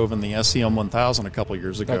Amanda drove in the SCM 1000 a couple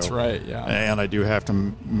years ago. That's right, yeah. And I do have to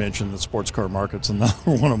mention that Sports Car Market's another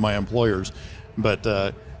one of my employers. But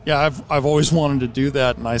yeah, I've always wanted to do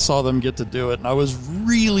that, and I saw them get to do it, and I was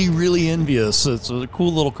really, really envious. It's a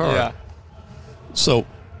cool little car. Yeah. So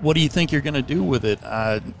what do you think you're going to do with it?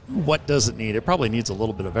 What does it need? It probably needs a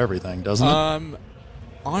little bit of everything, doesn't it?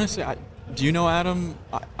 Honestly, do you know, Adam?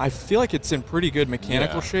 I feel like it's in pretty good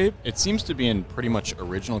mechanical shape. It seems to be in pretty much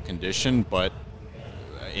original condition, but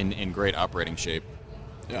in great operating shape.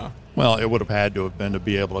 Yeah. Well, it would have had to have been to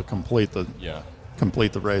be able to complete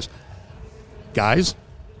the race. Guys,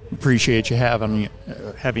 appreciate you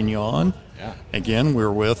having you on. Yeah. Again,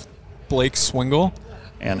 we're with Blake Swingle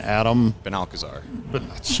and Adam Benalcazar.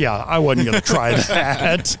 But yeah, I wasn't going to try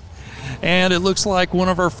that. And it looks like one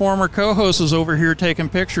of our former co-hosts is over here taking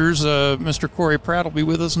pictures. Mr. Corey Pratt will be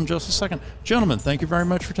with us in just a second. Gentlemen, thank you very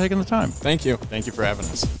much for taking the time. Thank you. Thank you for having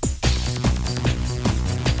us.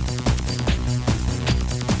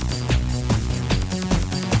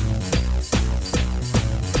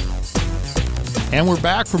 And we're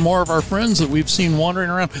back for more of our friends that we've seen wandering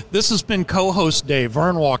around. This has been co-host Dave.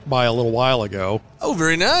 Vern walked by a little while ago. Oh,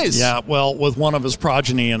 very nice. Yeah, well, with one of his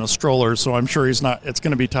progeny in a stroller, so I'm sure it's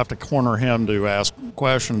going to be tough to corner him to ask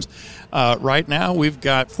questions. Right now, we've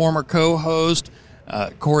got former co-host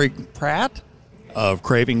Corey Pratt of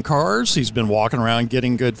Craving Cars. He's been walking around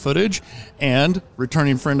getting good footage. And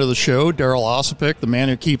returning friend of the show, Daryl Ossipik, the man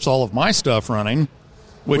who keeps all of my stuff running.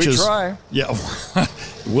 Which we is, try. Yeah,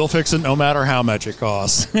 we'll fix it no matter how much it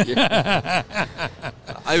costs. I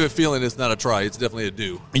have a feeling it's not a try. It's definitely a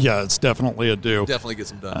do. Yeah, it's definitely a do. Definitely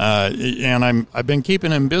gets them done. And I've been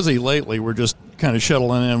keeping him busy lately. We're just kind of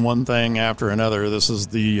shuttling in one thing after another. This is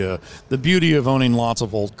the beauty of owning lots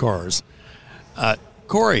of old cars.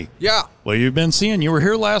 Corey. Yeah. Well, you've been seeing. You were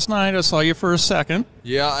here last night. I saw you for a second.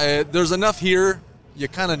 Yeah, there's enough here. You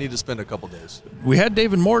kind of need to spend a couple days. We had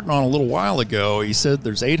David Morton on a little while ago. He said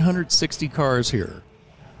there's 860 cars here.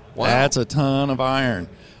 Wow. That's a ton of iron.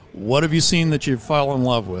 What have you seen that you've fallen in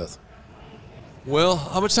love with? Well,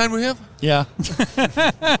 how much time do we have? Yeah.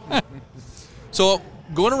 So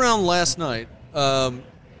going around last night and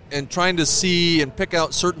trying to see and pick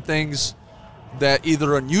out certain things that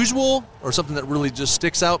either unusual or something that really just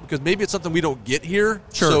sticks out, because maybe it's something we don't get here.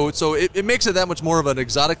 Sure. So it makes it that much more of an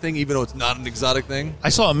exotic thing, even though it's not an exotic thing. I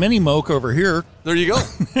saw a mini Moke over here. There you go.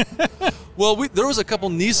 Well, there was a couple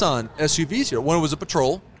Nissan SUVs here. One was a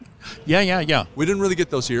Patrol. Yeah. We didn't really get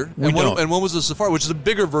those here. We don't. And one was a Safari, which is a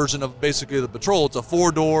bigger version of basically the Patrol. It's a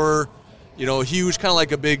 4-door, huge, kind of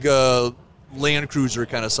like a big Land Cruiser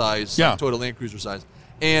kind of size. Yeah. Toyota Land Cruiser size.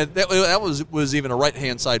 And that was even a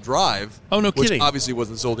right-hand side drive. Oh, no which kidding. obviously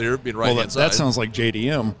wasn't sold here, being right-hand side. That sounds like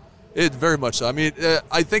JDM. It very much so. I mean,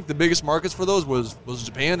 I think the biggest markets for those was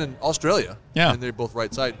Japan and Australia. Yeah. And they're both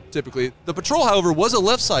right side, typically. The Patrol, however, was a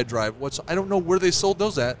left side drive. I don't know where they sold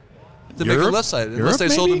those at to make it left side. Unless they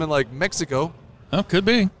sold them in, like, Mexico. Oh, could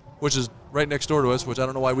be. Which is right next door to us, which I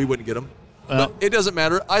don't know why we wouldn't get them. But it doesn't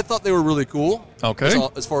matter. I thought they were really cool. Okay.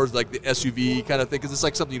 As far as, like, the SUV kind of thing, because it's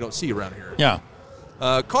like something you don't see around here. Yeah.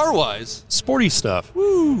 Car-wise. Sporty stuff.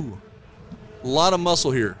 Woo. A lot of muscle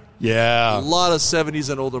here. Yeah. A lot of 70s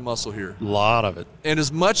and older muscle here. A lot of it. And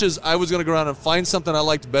as much as I was going to go around and find something I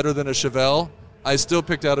liked better than a Chevelle, I still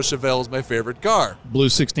picked out a Chevelle as my favorite car. Blue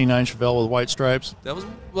 69 Chevelle with white stripes. That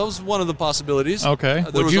was one of the possibilities. Okay.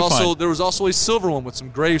 There was also a silver one with some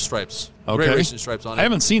gray stripes. Okay. Gray racing stripes on it. I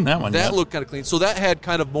haven't seen that one yet. That looked kind of clean. So that had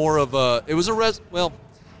kind of more of a it was a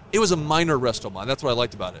minor resto mod. That's what I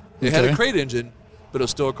liked about it. It had a crate engine, but it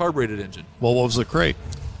was still a carbureted engine. Well, what was the crate?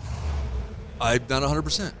 I'm not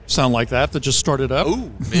 100%. Sound like that just started up?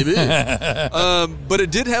 Oh, maybe. But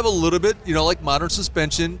it did have a little bit, like modern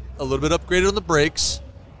suspension, a little bit upgraded on the brakes.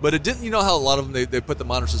 But it didn't, how a lot of them, they put the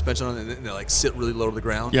modern suspension on and they like sit really low to the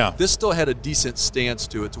ground. Yeah. This still had a decent stance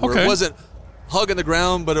to it, to where it wasn't hugging the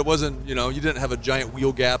ground, but it wasn't, you didn't have a giant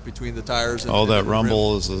wheel gap between the tires. And, that and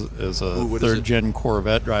rumble is a third-gen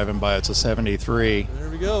Corvette driving by. It's a 73. There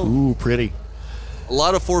we go. Ooh, pretty. A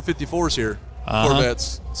lot of 454s here.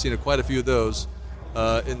 Corvettes. Seen quite a few of those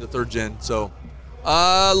in the third gen. So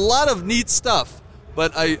a lot of neat stuff.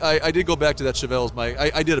 But I did go back to that Chevelle's.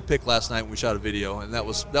 I did a pick last night when we shot a video, and that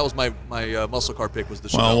was my muscle car pick was the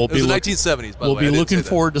Chevelle. It was the 1970s, by the way. We'll be looking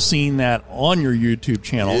forward to seeing that on your YouTube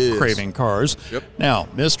channel, Yes. Craving Cars. Yep. Now,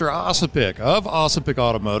 Mr. Ossipik of Ossipik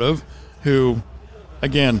Automotive, who,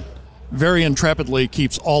 again, very intrepidly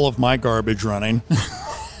keeps all of my garbage running.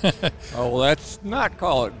 Oh, well, that's not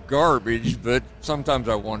call it garbage, but sometimes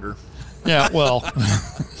I wonder. Yeah, well,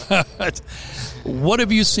 what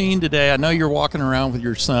have you seen today? I know you're walking around with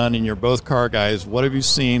your son and you're both car guys. What have you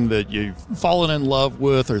seen that you've fallen in love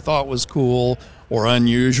with or thought was cool or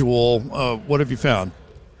unusual? What have you found?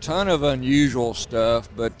 Ton of unusual stuff,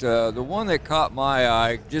 but the one that caught my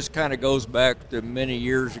eye just kind of goes back to many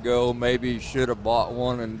years ago. Maybe should have bought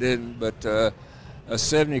one and didn't, but a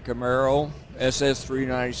 70 Camaro SS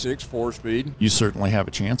 396 4-speed. You certainly have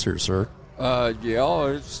a chance here, sir. Yeah,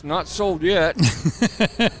 it's not sold yet.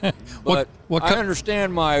 But I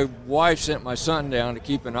understand my wife sent my son down to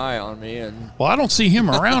keep an eye on me. And well, I don't see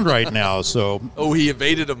him around right now, so he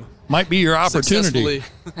evaded him. Might be your opportunity.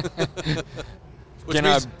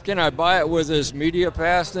 Can I buy it with this media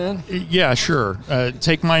pass then? Yeah, sure.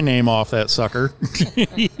 Take my name off that sucker.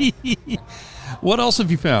 What else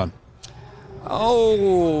have you found?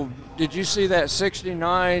 Oh, did you see that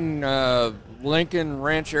 69 Lincoln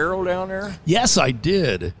Ranchero down there? Yes, I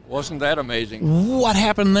did. Wasn't that amazing? What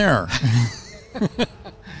happened there?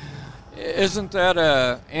 Isn't that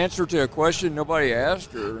an answer to a question nobody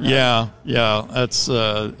asked? Or Yeah. That's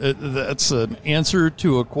an answer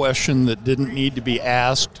to a question that didn't need to be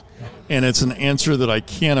asked, and it's an answer that I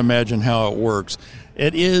can't imagine how it works.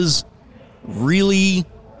 It is really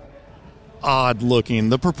odd looking.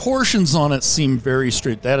 The proportions on it seem very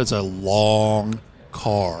straight. That is a long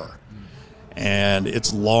car, and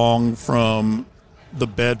it's long from the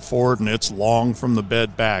bed forward and it's long from the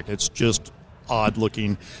bed back. It's just odd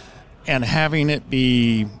looking, and having it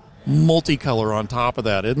be multicolor on top of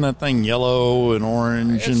that. Isn't that thing yellow and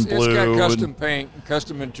orange and blue? It's got custom paint and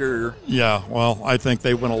custom interior. Yeah, well, I think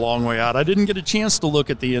they went a long way out. I didn't get a chance to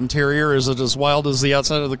look at the interior. Is it as wild as the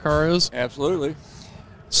outside of the car is? Absolutely.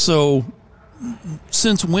 So,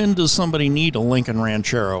 since when does somebody need a Lincoln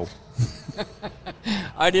Ranchero?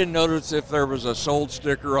 I didn't notice if there was a sold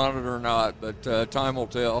sticker on it or not, but time will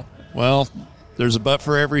tell. Well, there's a butt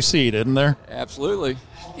for every seat, isn't there? Absolutely.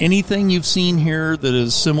 Anything you've seen here that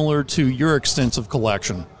is similar to your extensive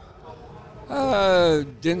collection?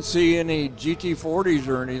 Didn't see any GT40s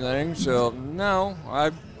or anything, so no.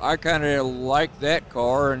 I kind of like that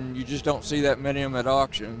car, and you just don't see that many of them at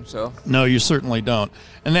auction. So No, you certainly don't.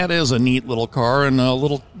 And that is a neat little car and a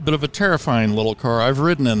little bit of a terrifying little car. I've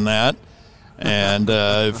ridden in that. And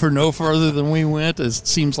for no further than we went, it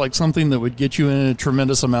seems like something that would get you in a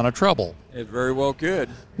tremendous amount of trouble. it very well could.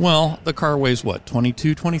 Well, the car weighs what,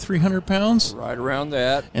 2,300 pounds? Right around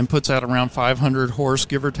that. And puts out around 500 horse,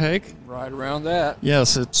 give or take? Right around that.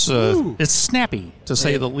 Yes, it's snappy, to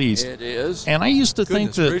say the least. It is. And I used to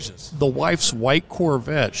think that gracious. the wife's white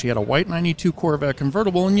Corvette, she had a white 92 Corvette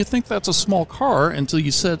convertible, and you think that's a small car until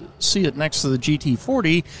you see it next to the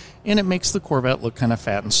GT40, and it makes the Corvette look kind of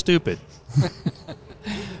fat and stupid.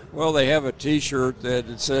 Well, they have a T-shirt that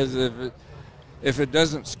it says if it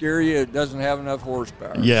doesn't scare you, it doesn't have enough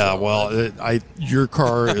horsepower. Yeah, well, your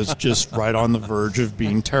car is just right on the verge of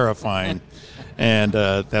being terrifying, and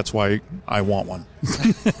that's why I want one.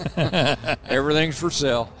 Everything's for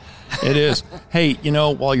sale. It is. Hey,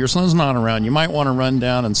 while your son's not around, you might want to run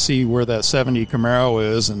down and see where that 70 Camaro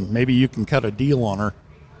is, and maybe you can cut a deal on her.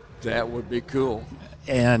 That would be cool.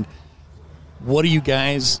 And what do you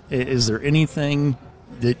guys, is there anything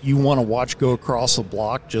that you want to watch go across the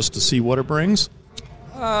block just to see what it brings?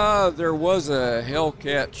 There was a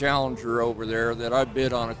Hellcat Challenger over there that I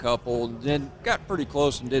bid on a couple, and then got pretty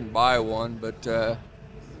close and didn't buy one, but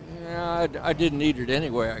I didn't need it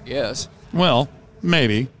anyway, I guess. Well,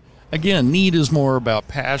 maybe. Again, need is more about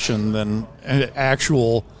passion than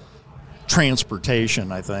actual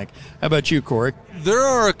transportation, I think. How about you, Corey? There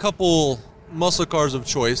are a couple muscle cars of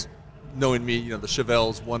choice. Knowing me, the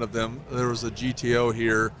Chevelle's one of them. There was a GTO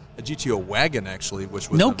here, a GTO wagon actually, which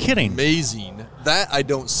was amazing. That I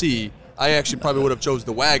don't see. I actually probably would have chose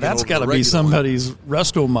the wagon. That's got to be somebody's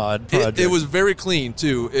resto mod project. It was very clean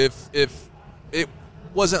too. If it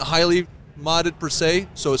wasn't highly modded per se,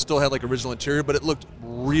 so it still had like original interior, but it looked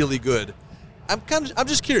really good. I'm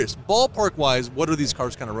just curious, ballpark wise, what are these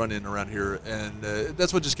cars kind of running around here? And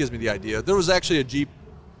that's what just gives me the idea. There was actually a Jeep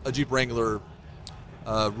Wrangler.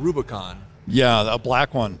 Rubicon. Yeah, a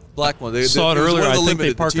black one. They saw it earlier. I think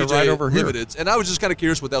they parked it right over here. Limiteds. And I was just kind of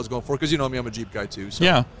curious what that was going for because me, I'm a Jeep guy too. So.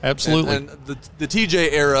 Yeah, absolutely. And the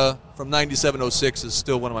TJ era from 97-06 is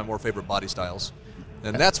still one of my more favorite body styles.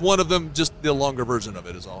 And that's one of them, just the longer version of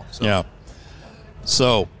it is all. So. Yeah.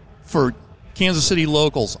 So, for Kansas City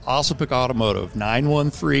locals, Ossipek Automotive,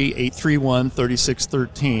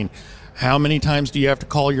 913-831-3613. How many times do you have to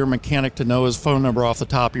call your mechanic to know his phone number off the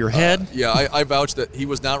top of your head? I vouch that he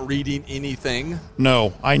was not reading anything.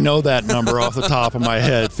 No, I know that number off the top of my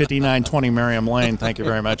head. 5920 Merriam Lane. Thank you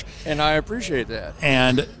very much. And I appreciate that.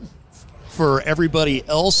 And for everybody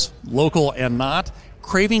else, local and not,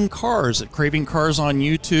 Craving Cars at Craving Cars on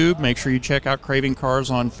YouTube. Make sure you check out Craving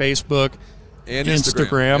Cars on Facebook and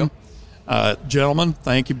Instagram. Yep. Gentlemen,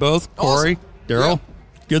 thank you both. Corey, Daryl,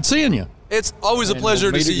 good seeing you. It's always a pleasure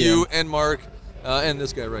to see you and Mark and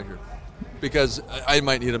this guy right here because I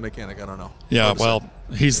might need a mechanic. I don't know. Yeah, well,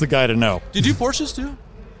 he's the guy to know. Do you do Porsches too?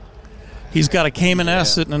 He's got a Cayman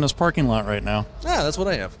S sitting in his parking lot right now. Yeah, that's what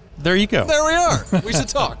I have. There you go. There we are. We should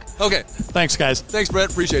talk. Okay. Thanks, guys. Thanks, Brett.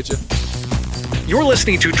 Appreciate you. You're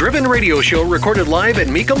listening to Driven Radio Show recorded live at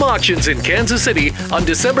Mecum Auctions in Kansas City on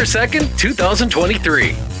December 2nd,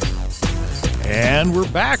 2023. And we're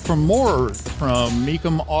back for more from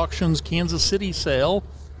Mecum Auctions Kansas City sale.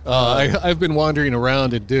 I've been wandering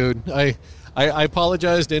around, and dude, I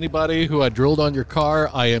apologize to anybody who I drilled on your car.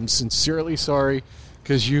 I am sincerely sorry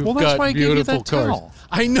because you've got beautiful cars. Towel.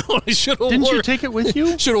 I know. I should have. Didn't you take it with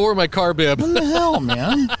you? Should have worn my car bib. What the hell,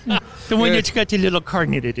 man? The one that you got your little car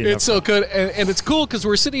knitted in. It's so good, and it's cool because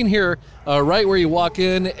we're sitting here right where you walk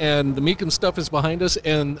in, and the Mecum stuff is behind us,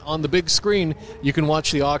 and on the big screen you can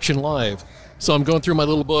watch the auction live. So I'm going through my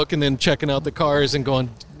little book and then checking out the cars and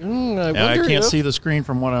going, I can't see the screen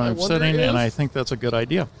from what I'm sitting, and I think that's a good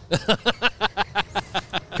idea.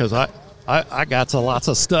 Because I got lots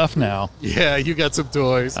of stuff now. Yeah, you got some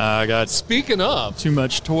toys. I got Speaking of, too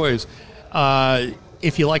much toys.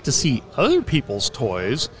 If you like to see other people's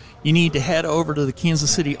toys, you need to head over to the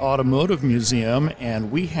Kansas City Automotive Museum,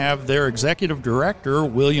 and we have their executive director,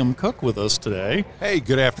 William Cook, with us today. Hey,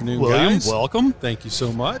 good afternoon, William, guys. welcome. Thank you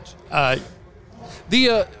so much.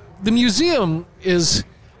 the museum is.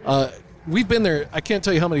 We've been there. I can't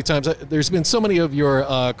tell you how many times. There's been so many of your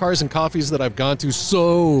cars and coffees that I've gone to.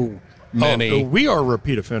 So many. We are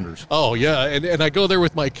repeat offenders. Oh yeah, and I go there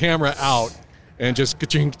with my camera out and just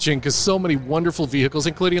ka-ching, ka-ching, because so many wonderful vehicles,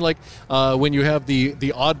 including like when you have the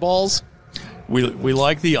oddballs. We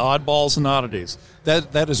like the oddballs and oddities.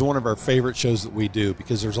 That is one of our favorite shows that we do,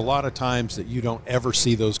 because there's a lot of times that you don't ever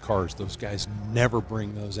see those cars. Those guys never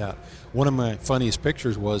bring those out. One of my funniest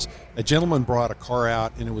pictures was a gentleman brought a car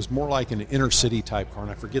out, and it was more like an inner city type car,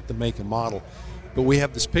 and I forget the make and model. But we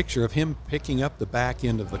have this picture of him picking up the back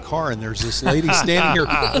end of the car, and there's this lady standing here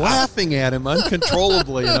laughing at him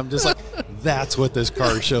uncontrollably. And I'm just like, that's what this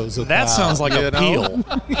car shows about. That sounds like a Peel.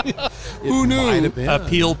 Who knew? Might have been. A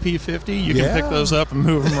Peel P50. You can pick those up and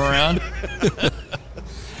move them around.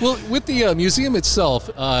 Well, with the museum itself,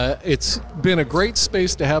 it's been a great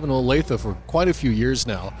space to have in Olathe for quite a few years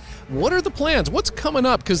now. What are the plans? What's coming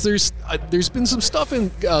up? Because there's been some stuff in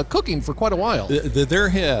cooking for quite a while. There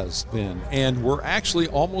has been, and we're actually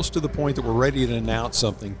almost to the point that we're ready to announce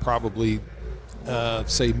something. Probably,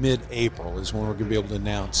 say mid-April is when we're going to be able to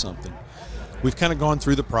announce something. We've kind of gone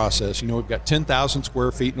through the process. You know, we've got 10,000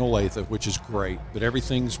 square feet in Olathe, which is great, but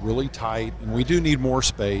everything's really tight, and we do need more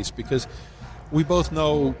space, because we both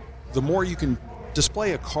know the more you can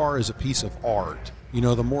display a car as a piece of art, you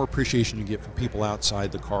know, the more appreciation you get from people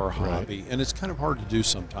outside the car hobby. Right. And it's kind of hard to do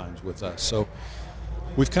sometimes with us. So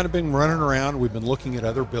we've kind of been running around. We've been looking at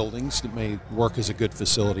other buildings that may work as a good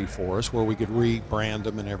facility for us, where we could rebrand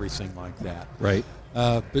them and everything like that. Right.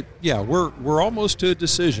 But yeah, we're almost to a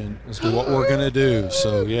decision as to what we're going to do.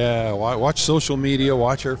 So yeah, watch social media,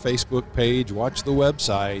 watch our Facebook page, watch the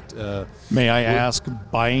website. May I ask,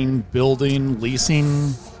 buying, building,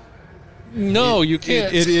 leasing? No, you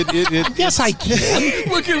can't. Yes, I can.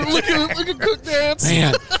 Look at Cook dance.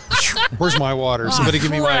 Man, where's my water? Somebody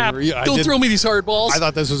give me my. Don't throw me these hard balls. I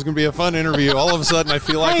thought this was going to be a fun interview. All of a sudden, I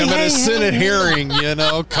feel like I'm in a Senate hearing. You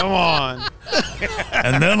know, come on.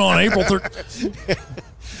 And then on April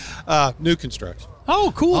 3rd, new construction.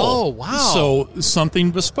 Oh, cool. Oh, wow. So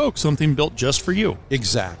something bespoke, something built just for you.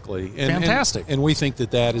 Exactly. Fantastic. And we think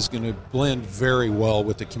that is going to blend very well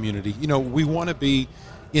with the community. You know, we want to be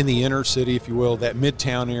in the inner city, if you will, that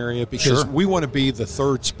midtown area, because we want to be the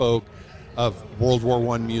third spoke of World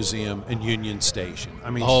War I Museum and Union Station.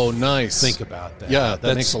 I mean, oh, nice. Think about that. Yeah,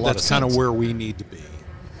 that makes a lot of sense. That's kind of where we need to be.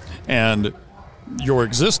 And your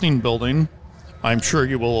existing building, I'm sure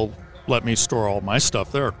you will let me store all my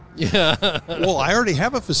stuff there. Yeah. Well, I already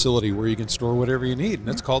have a facility where you can store whatever you need, and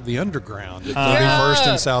that's called the Underground at 31st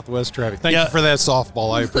and Southwest Traffic. Thank you for that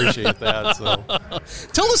softball. I appreciate that. So,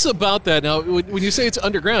 tell us about that. Now, when you say it's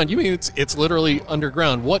underground, you mean it's literally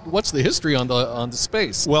underground. What's the history on the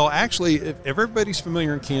space? Well, actually, if everybody's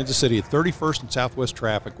familiar in Kansas City, at 31st and Southwest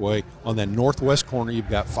Traffic Way, on that northwest corner, you've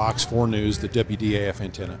got Fox 4 News, the WDAF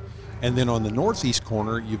antenna. And then on the northeast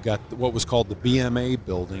corner, you've got what was called the BMA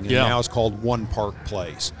building, and now it's called One Park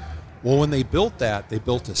Place. Well, when they built that, they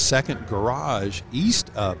built a second garage east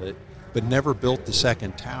of it, but never built the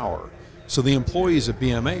second tower. So the employees of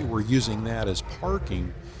BMA were using that as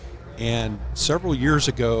parking. And several years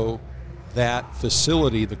ago, that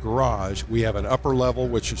facility, the garage, we have an upper level,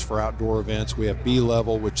 which is for outdoor events. We have B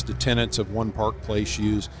level, which the tenants of One Park Place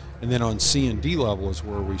use. And then on C and D level is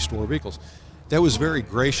where we store vehicles. That was very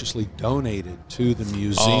graciously donated to the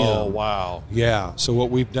museum. Oh, wow. Yeah. So what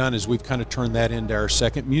we've done is we've kind of turned that into our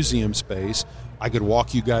second museum space. I could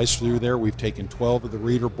walk you guys through there. We've taken 12 of the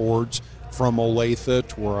reader boards from Olathe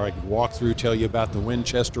to where I could walk through, tell you about the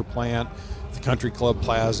Winchester plant, the Country Club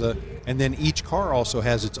Plaza, and then each car also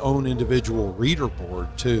has its own individual reader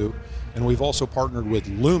board too. And we've also partnered with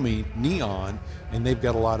Lumi Neon, and they've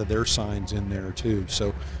got a lot of their signs in there too.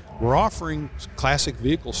 So we're offering classic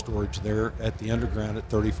vehicle storage there at the Underground at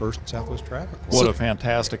 31st and Southwest Traffic. What a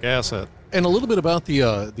fantastic asset. And a little bit about the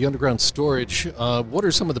underground storage. What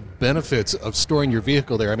are some of the benefits of storing your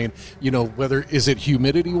vehicle there? I mean, you know, whether is it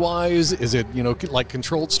humidity-wise? Is it, you know, like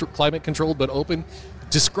controlled, climate controlled but open?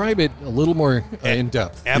 Describe it a little more in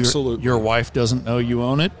depth. Absolutely. Your wife doesn't know you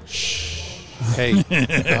own it? Hey,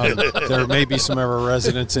 there may be some of our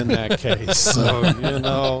residents in that case. So, you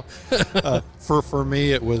know, for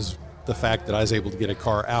me, it was the fact that I was able to get a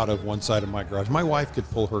car out of one side of my garage. My wife could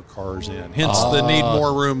pull her cars in. Hence the Need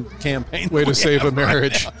More Room campaign. Way to save a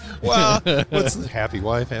marriage. Well, what's the happy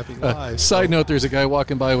wife, happy life. Side note, there's a guy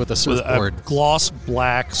walking by with a surfboard. With a gloss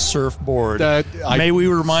black surfboard. May May we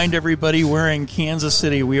remind everybody, we're in Kansas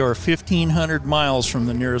City. We are 1,500 miles from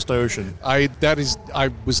the nearest ocean. I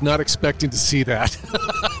was not expecting to see that.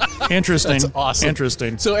 Interesting. That's awesome.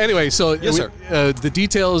 Interesting. So anyway, Yes, sir. The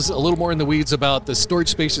details, a little more in the weeds about the storage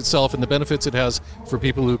space itself and the benefits it has for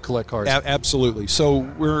people who collect cars. Absolutely. So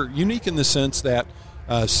we're unique in the sense that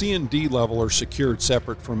C and D level are secured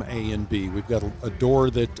separate from A and B. We've got a door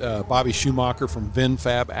that Bobby Schumacher from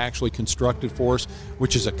VinFab actually constructed for us,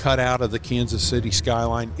 which is a cutout of the Kansas City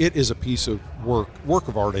skyline. It is a piece of work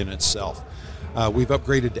of art in itself. We've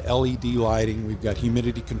upgraded to LED lighting. We've got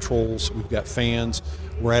humidity controls. We've got fans.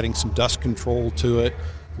 We're adding some dust control to it.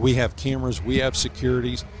 We have cameras. We have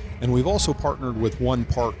securities. And we've also partnered with One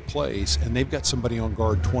Park Place, and they've got somebody on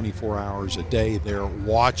guard 24 hours a day there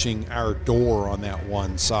watching our door on that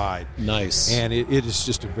one side. Nice. And it is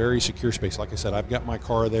just a very secure space. Like I said, I've got my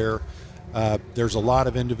car there. There's a lot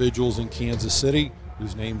of individuals in Kansas City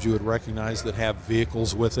whose names you would recognize that have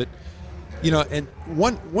vehicles with it. You know, and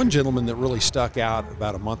one gentleman that really stuck out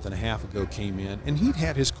about a month and a half ago came in, and he'd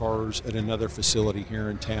had his cars at another facility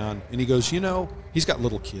here in town, and he goes, you know, he's got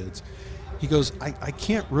little kids. He goes, I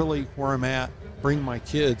can't really, where I'm at, bring my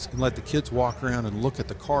kids and let the kids walk around and look at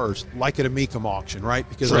the cars like at a Mecum auction, right?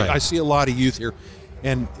 Because right. I see a lot of youth here,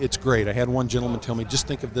 and it's great. I had one gentleman tell me, just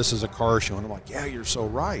think of this as a car show, and I'm like, yeah, you're so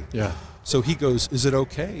right. Yeah. So he goes, is it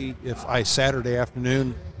okay if I Saturday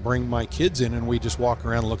afternoon bring my kids in and we just walk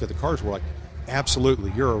around and look at the cars? We're like,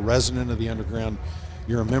 absolutely. You're a resident of the underground.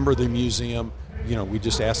 You're a member of the museum. You know, we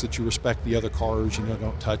just ask that you respect the other cars, you know,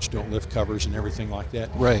 don't touch, don't lift covers and everything like that.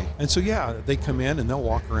 Right. And so, yeah, they come in and they'll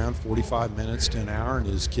walk around 45 minutes to an hour, and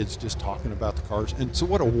his kids just talking about the cars. And so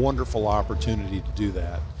what a wonderful opportunity to do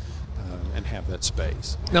that and have that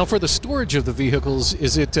space. Now, for the storage of the vehicles,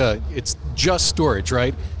 is it it's just storage,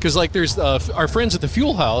 right? Because like there's our friends at the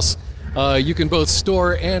Fuel House, you can both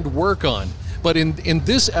store and work on. But in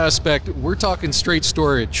this aspect, we're talking straight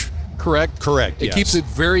storage. Correct? Correct, It yes. keeps it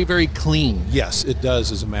very, very clean. Yes, it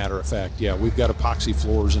does, as a matter of fact. Yeah, we've got epoxy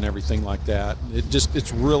floors and everything like that.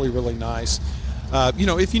 It's really, really nice. You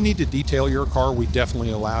know, if you need to detail your car, we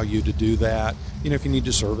definitely allow you to do that. You know, if you need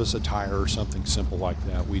to service a tire or something simple like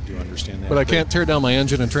that, we do understand that. But I can't tear down my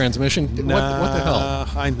engine and transmission. Nah, What the hell?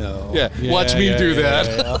 I know. Yeah, watch me do that.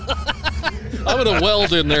 Yeah. I'm going to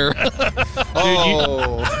weld in there.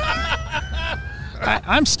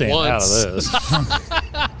 I'm staying out of this.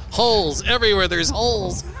 Holes everywhere. There's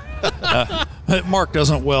holes. Mark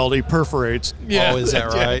doesn't weld; he perforates. Yeah. Oh, is that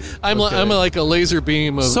right? I'm Okay. like a laser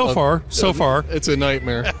beam of. So far. It's a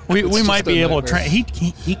nightmare. We It's might just be a able to nightmare.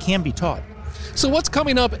 train. He can be taught. So what's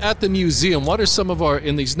coming up at the museum? What are some of our,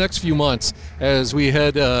 in these next few months, as we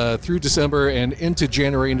head through December and into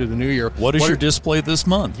January, into the new year? What is your display this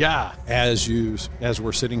month? Yeah. As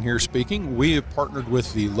we're sitting here speaking, we have partnered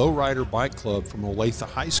with the Lowrider Bike Club from Olathe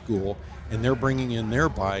High School, and they're bringing in their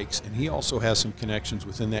bikes, and he also has some connections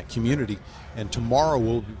within that community. And tomorrow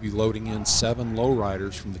we'll be loading in 7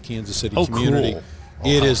 lowriders from the Kansas City community.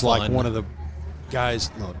 Cool. It how is like fun. one of the guys.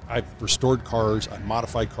 Look, I've restored cars, I've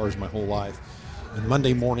modified cars my whole life. And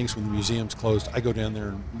Monday mornings when the museum's closed, I go down there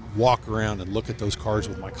and walk around and look at those cars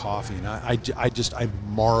with my coffee, and I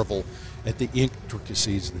marvel at the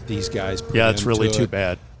intricacies that these guys put Yeah, it's really into too it.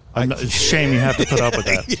 bad. It's a shame you have to put up with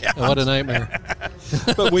that. Yeah. What a nightmare.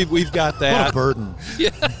 But we've got that. What a burden.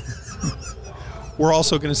 We're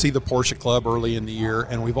also going to see the Porsche Club early in the year,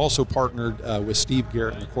 and we've also partnered with Steve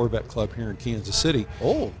Garrett and the Corvette Club here in Kansas City.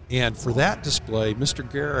 Oh. And for that display, Mr.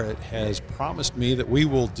 Garrett has promised me that we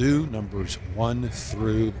will do numbers 1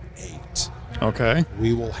 through 8. Okay.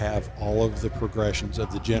 We will have all of the progressions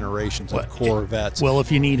of the generations of Corvettes. Well,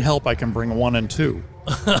 if you need help, I can bring 1 and 2.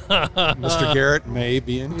 Mr. Garrett may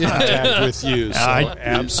be in contact with you. So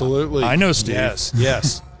absolutely. I know Steve.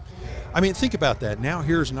 Yes. I mean, think about that. Now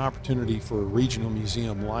here's an opportunity for a regional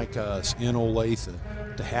museum like us in Olathe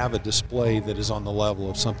to have a display that is on the level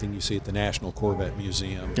of something you see at the National Corvette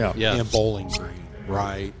Museum in Bowling Green,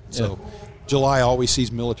 right? So July always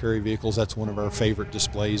sees military vehicles. That's one of our favorite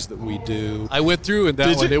displays that we do. I went through in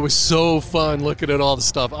that one. It was so fun looking at all the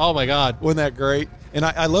stuff. Oh, my God. Wasn't that great? And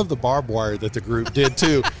I love the barbed wire that the group did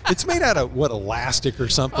too. It's made out of elastic or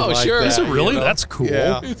something like sure. that. Is it really? you know? That's cool.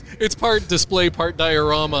 Yeah. It's part display, part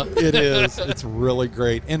diorama. It is. It's really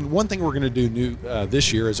great. And one thing we're going to do new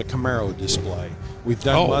this year is a Camaro display. We've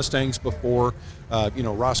done Mustangs before.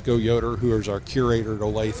 Roscoe Yoder, who is our curator at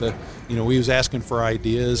Olathe, he was asking for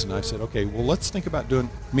ideas, and I said, okay, well, let's think about doing,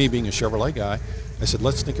 me being a Chevrolet guy, I said,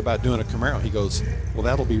 let's think about doing a Camaro. He goes, well,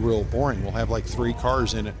 that'll be real boring. We'll have like 3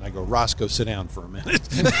 cars in it. And I go, Roscoe, sit down for a minute.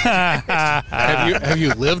 Have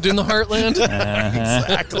you lived in the heartland?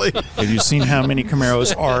 Exactly. Have you seen how many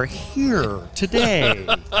Camaros are here today?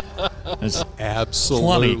 There's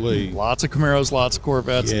Absolutely. plenty. Lots of Camaros, lots of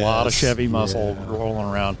Corvettes, a lot of Yes, Chevy muscle rolling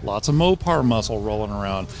around, lots of Mopar muscle rolling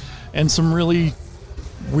around, and some really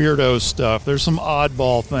weirdo stuff. There's some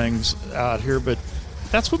oddball things out here, but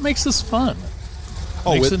that's what makes this fun.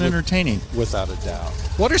 Makes it entertaining. Without a doubt.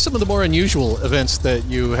 What are some of the more unusual events that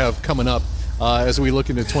you have coming up as we look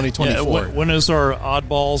into 2024? When is our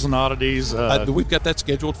oddballs and oddities? We've got that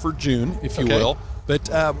scheduled for June, if you will. But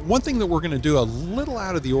one thing that we're going to do a little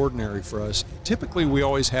out of the ordinary for us, typically we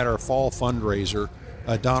always had our fall fundraiser.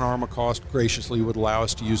 Don Armacost graciously would allow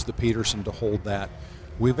us to use the Peterson to hold that.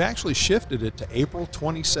 We've actually shifted it to April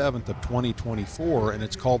 27th of 2024, and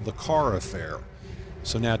it's called the Car Affair.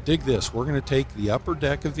 So now dig this. We're going to take the upper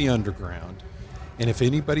deck of the Underground, and if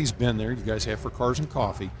anybody's been there, you guys have for Cars and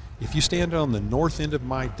Coffee, if you stand on the north end of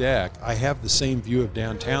my deck, I have the same view of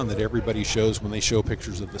downtown that everybody shows when they show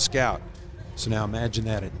pictures of the Scout. So now imagine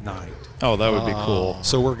that at night. Oh, that would be cool.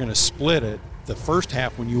 So we're going to split it. The first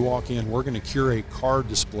half, when you walk in, we're going to curate car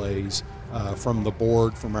displays from the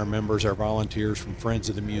board, from our members, our volunteers, from friends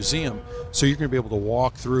of the museum. So you're going to be able to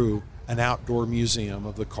walk through an outdoor museum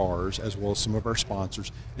of the cars, as well as some of our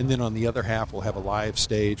sponsors. And then on the other half, we'll have a live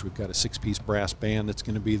stage. We've got a 6-piece brass band that's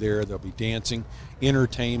going to be there. There'll be dancing,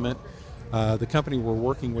 entertainment. The company we're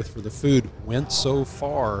working with for the food went so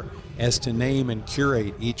far as to name and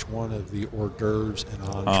curate each one of the hors d'oeuvres and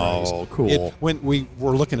entrees. Oh, cool. When we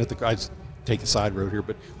were looking at the guys, take a side road here,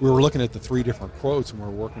 but we were looking at the 3 different quotes, and we're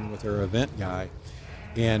working with our event guy.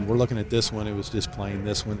 And we're looking at this one, it was just plain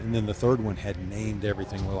this one. And then the third one had named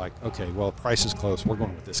everything. We're like, okay, well, price is close. We're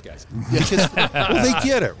going with this guy. Because, well, they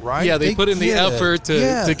get it, right? Yeah, they put in the effort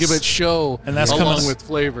to give it show, and that's along with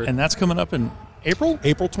flavor. And that's coming up in April?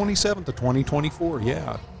 April 27th of 2024,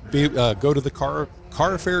 yeah. Go to the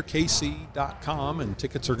caraffairkc.com, and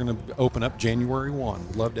tickets are going to open up January 1.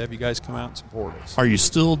 We'd love to have you guys come out and support us. Are you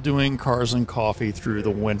still doing Cars and Coffee through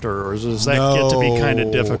the winter, or does that get to be kind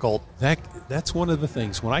of difficult? That's one of the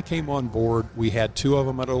things. When I came on board, we had 2 of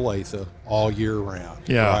them at Olathe all year round.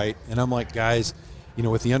 Yeah. Right? And I'm like, guys,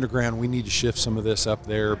 with the Underground, we need to shift some of this up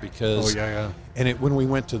there because. Oh, yeah. And when we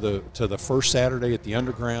went to the first Saturday at the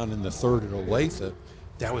Underground and the third at Olathe,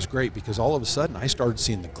 that was great because all of a sudden I started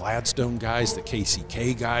seeing the Gladstone guys, the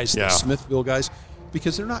KCK guys, the Smithville guys,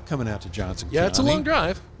 because they're not coming out to Johnson County. Yeah, it's a long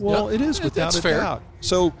drive. Well, it is without a doubt.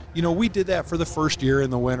 So, we did that for the first year in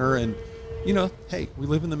the winter, and, hey, we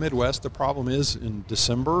live in the Midwest. The problem is in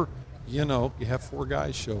December, you have 4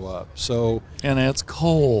 guys show up. So, and it's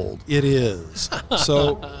cold. It is.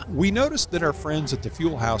 So we noticed that our friends at the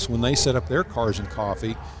Fuel House, when they set up their Cars and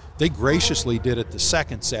Coffee, they graciously did it the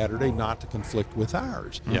second Saturday, not to conflict with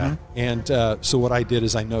ours. Yeah. And so what I did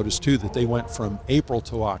is I noticed, too, that they went from April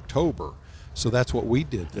to October. So that's what we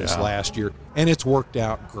did this last year. And it's worked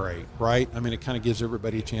out great, right? I mean, it kind of gives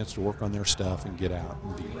everybody a chance to work on their stuff and get out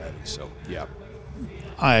and be ready. So, yeah.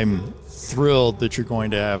 I'm thrilled that you're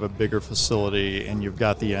going to have a bigger facility and you've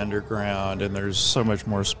got the Underground and there's so much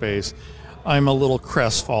more space. I'm a little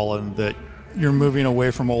crestfallen that you're moving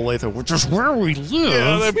away from Olathe, which is where we live.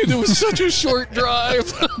 Yeah, I mean, it was such a short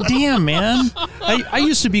drive. Damn, man. I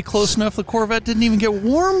used to be close enough the Corvette didn't even get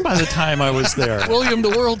warm by the time I was there. William, the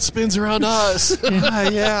world spins around us.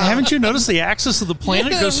 Yeah. Haven't you noticed the axis of the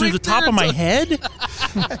planet goes through the top of my head?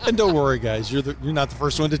 And don't worry, guys. You're not the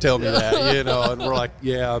first one to tell me that, And we're like,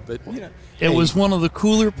 but, It was one of the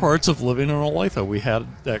cooler parts of living in Olathe. We had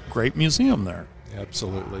that great museum there.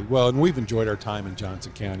 Absolutely. Well, and we've enjoyed our time in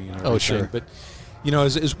Johnson County and everything. Oh, sure. But,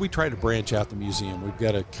 as we try to branch out the museum, we've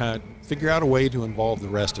got to kind of figure out a way to involve the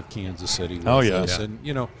rest of Kansas City with us. And,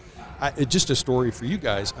 just a story for you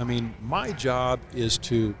guys. I mean, my job is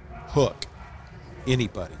to hook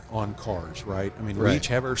anybody on cars, right? I mean, we each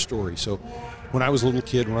have our story. So when I was a little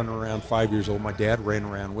kid running around 5 years old, my dad ran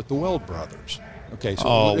around with the Weld brothers. Okay,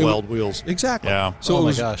 so Weld wheels. Exactly. Yeah. So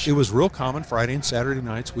it was real common Friday and Saturday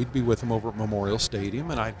nights. We'd be with them over at Memorial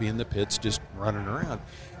Stadium, and I'd be in the pits just running around.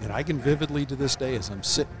 And I can vividly to this day, as I'm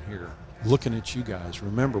sitting here looking at you guys,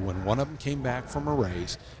 remember when one of them came back from a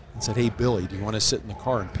race, and said, "Hey, Billy, do you want to sit in the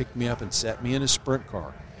car?" and picked me up and set me in a sprint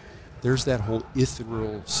car. There's that whole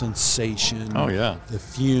ethereal sensation. Oh, yeah. The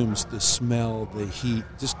fumes, the smell, the heat,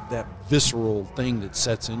 just that visceral thing that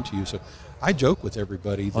sets into you. So I joke with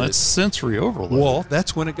everybody that Well, that's sensory overload. well,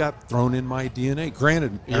 that's when it got thrown in my DNA.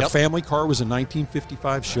 Granted, our family car was a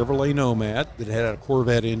 1955 Chevrolet Nomad that had a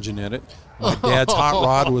Corvette engine in it. My dad's hot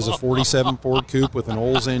rod was a 47 Ford Coupe with an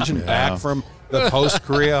Olds engine back from the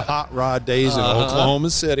post-Korea hot rod days in Oklahoma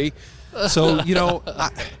City. So,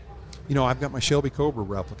 I've got my Shelby Cobra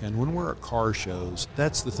replica, and when we're at car shows,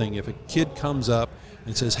 that's the thing. If a kid comes up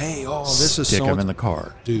and says, "Hey, this is Stick so," him in the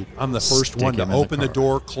car. dude, I'm the first Stick one to him in the open the car.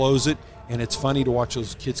 door, close it, and it's funny to watch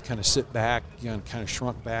those kids kind of sit back, kind of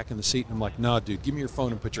shrunk back in the seat, and I'm like, "No, dude, give me your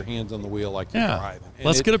phone and put your hands on the wheel like you're driving." And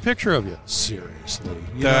Let's get a picture of you. seriously.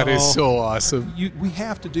 That is so awesome. We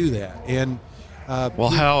have to do that, and Well,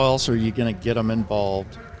 how else are you going to get them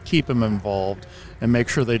involved, keep them involved, and make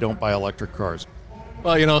sure they don't buy electric cars?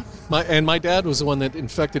 Well, my dad was the one that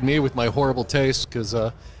infected me with my horrible taste because,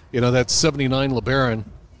 that 79 LeBaron,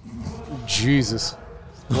 Jesus.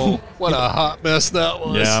 Well, what a hot mess that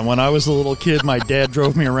was. Yeah, when I was a little kid, my dad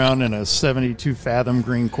drove me around in a 72 Fathom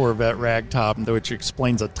green Corvette ragtop, which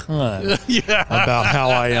explains a ton about how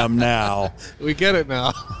I am now. We get it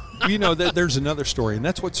now. There's another story, and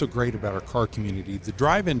that's what's so great about our car community. The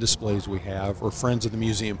drive-in displays we have are friends of the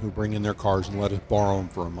museum who bring in their cars and let us borrow them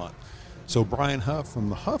for a month. So Brian Huff from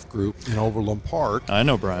the Huff Group in Overland Park. I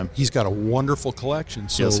know Brian. He's got a wonderful collection.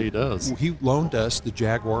 So Yes, he does. He loaned us the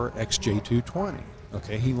Jaguar XJ220.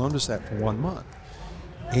 Okay, he loaned us that for 1 month.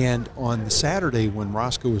 And on the Saturday when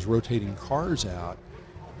Roscoe was rotating cars out,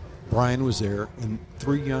 Brian was there, and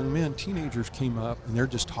 3 young men, teenagers, came up, and they're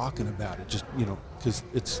just talking about it, just, because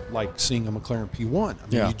it's like seeing a McLaren P1.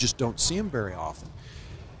 You just don't see them very often.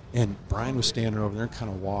 And Brian was standing over there and kind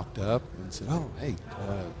of walked up and said, "Oh, hey,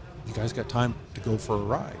 you guys got time to go for a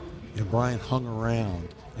ride?" And Brian hung around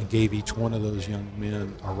and gave each one of those young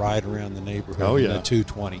men a ride around the neighborhood in a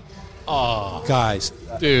 220. Oh, guys,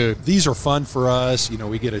 dude, these are fun for us.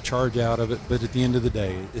 We get a charge out of it, but at the end of the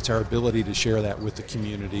day, it's our ability to share that with the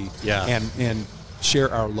community, and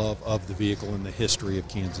share our love of the vehicle and the history of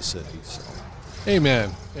Kansas City. So.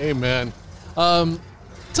 Amen.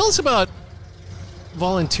 Tell us about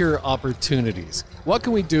volunteer opportunities. What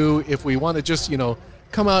can we do if we want to just,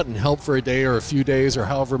 come out and help for a day or a few days or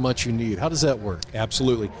however much you need? How does that work?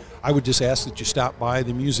 Absolutely. I would just ask that you stop by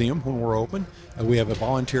the museum when we're open. We have a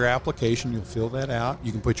volunteer application. You'll fill that out.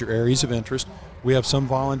 You can put your areas of interest. We have some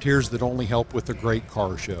volunteers that only help with the Great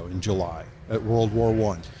Car Show in July at World War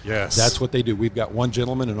I. Yes. That's what they do. We've got one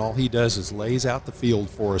gentleman, and all he does is lays out the field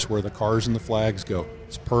for us where the cars and the flags go.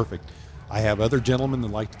 It's perfect. I have other gentlemen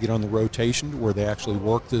that like to get on the rotation where they actually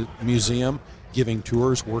work the museum, giving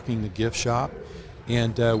tours, working the gift shop.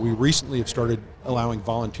 And we recently have started allowing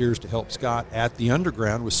volunteers to help Scott at the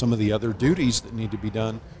underground with some of the other duties that need to be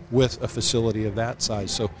done with a facility of that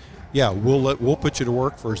size. So, we'll put you to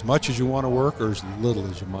work for as much as you want to work or as little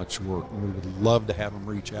as you much work. And we would love to have them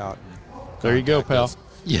reach out. There you go, pal. us.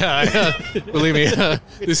 Yeah, believe me,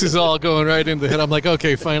 this is all going right into the head. I'm like,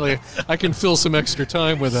 okay, finally, I can fill some extra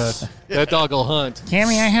time with that dog will hunt.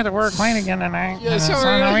 Cammy, I had to work late again tonight. Yeah, It's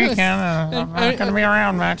sorry. on the weekend. I'm not going to be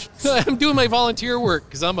around much. I'm doing my volunteer work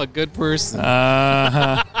because I'm a good person.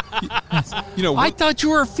 Uh-huh. I thought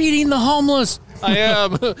you were feeding the homeless. I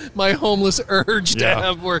am. My homeless urge to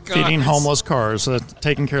have work on. Feeding homeless cars,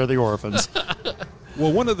 taking care of the orphans.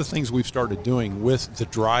 Well, one of the things we've started doing with the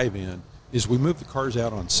drive-in is we move the cars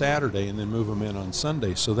out on Saturday and then move them in on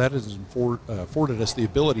Sunday. So that has afforded us the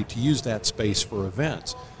ability to use that space for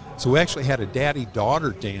events. So we actually had a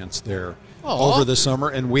daddy-daughter dance there over the summer,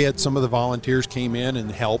 and we had some of the volunteers came in and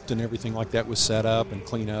helped, and everything like that was set up and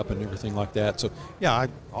clean up and everything like that. So,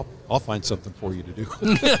 I'll find something for you to do.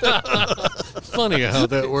 Funny how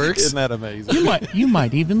that works. Isn't that amazing? You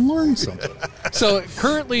might even learn something. So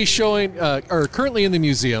currently currently in the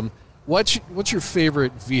museum, what's your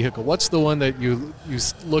favorite vehicle? What's the one that you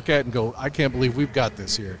look at and go, I can't believe we've got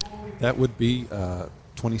this here? That would be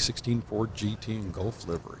 2016 Ford GT in Gulf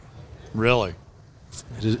livery. Really?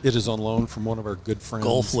 It is on loan from one of our good friends.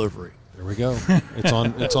 Gulf livery. There we go. It's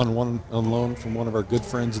on loan from one of our good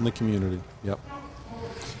friends in the community. Yep.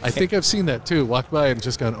 I think I've seen that too. Walked by and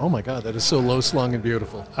just gone, oh my God, that is so low slung and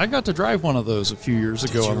beautiful. I got to drive one of those a few years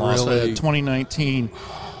ago you in Las really? Vegas, 2019.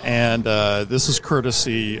 And this is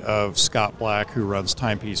courtesy of Scott Black, who runs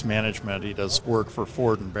Timepiece Management. He does work for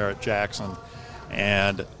Ford and Barrett Jackson.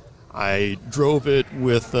 And I drove it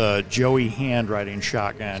with Joey Hand riding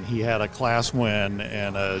shotgun. He had a class win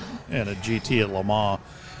and a GT at Le Mans.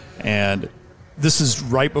 And this is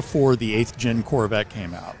right before the 8th gen Corvette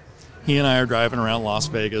came out. He and I are driving around Las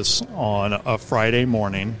Vegas on a Friday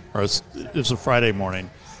morning, or it was a Friday morning.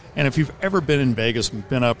 And if you've ever been in Vegas and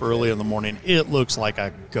been up early in the morning, it looks like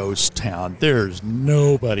a ghost town. There's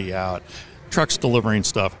nobody out. Trucks delivering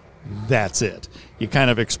stuff, that's it. You kind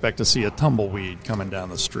of expect to see a tumbleweed coming down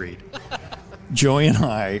the street. Joey and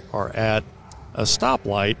I are at a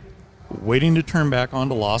stoplight waiting to turn back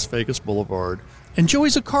onto Las Vegas Boulevard. And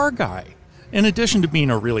Joey's a car guy. In addition to being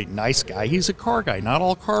a really nice guy, he's a car guy. Not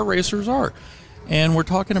all car racers are. And we're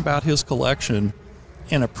talking about his collection.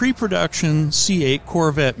 And a pre-production C8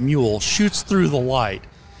 Corvette Mule shoots through the light.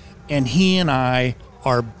 And he and I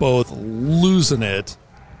are both losing it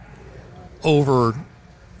over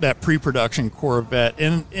that pre-production Corvette.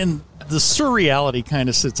 And the surreality kind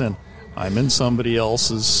of sits in. I'm in somebody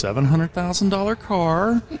else's $700,000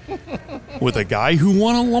 car with a guy who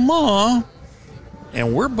won a Le Mans.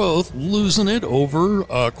 And we're both losing it over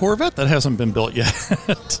a Corvette that hasn't been built yet.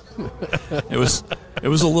 It was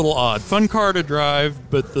a little odd. Fun car to drive,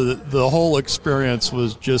 but the whole experience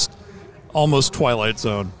was just almost Twilight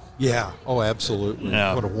Zone. Yeah. Oh, absolutely.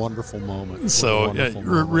 Yeah. What a wonderful moment. So,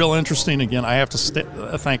 real interesting. Again, I have to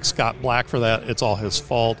thank Scott Black for that. It's all his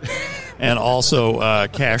fault. And also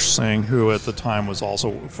Cash Singh, who at the time was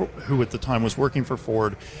working for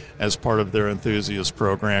Ford as part of their enthusiast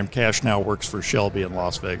program. Cash now works for Shelby in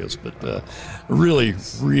Las Vegas, but really,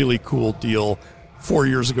 really cool deal. 4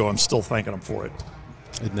 years ago, I'm still thanking them for it.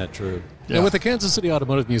 Isn't that true? Yeah. Now, with the Kansas City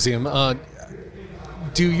Automotive Museum,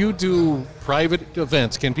 do you do private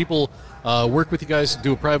events? Can people work with you guys to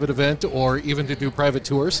do a private event or even to do private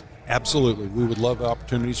tours? Absolutely. We would love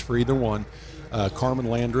opportunities for either one. Carmen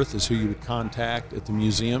Landreth is who you would contact at the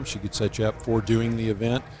museum. She could set you up for doing the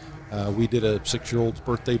event. We did a 6-year-old's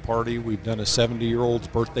birthday party. We've done a 70-year-old's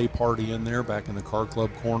birthday party in there back in the car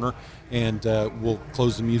club corner, and we'll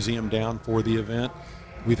close the museum down for the event.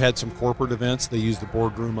 We've had some corporate events. They use the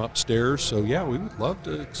boardroom upstairs. So, yeah, we would love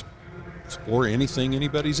to explore anything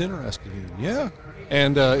anybody's interested in. Yeah.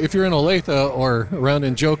 And if you're in Olathe or around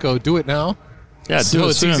in Joko, do it now. Yeah, so do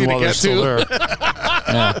it it's soon easy while to they're get still to. there.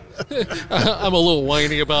 Yeah. I'm a little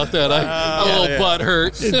whiny about that. I'm a little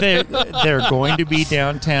butthurt. They're going to be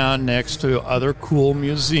downtown next to other cool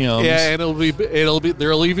museums. Yeah, and it'll be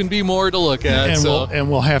there'll even be more to look at. And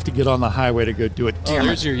we'll have to get on the highway to go do it. Oh,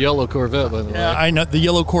 there's your yellow Corvette, by the way. Yeah, I know the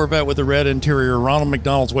yellow Corvette with the red interior. Ronald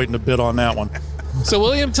McDonald's waiting to bid on that one. So,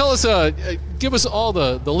 William, tell us, give us all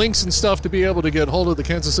the links and stuff to be able to get hold of the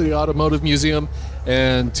Kansas City Automotive Museum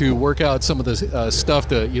and to work out some of the stuff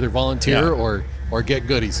to either volunteer or get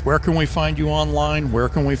goodies. Where can we find you online? Where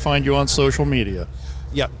can we find you on social media?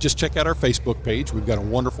 Yeah, just check out our Facebook page. We've got a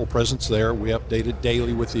wonderful presence there. We update it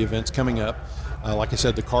daily with the events coming up. Like I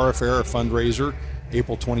said, the Car Affair, our fundraiser,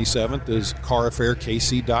 April 27th, is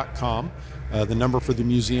carafairkc.com. The number for the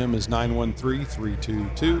museum is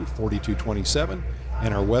 913-322-4227,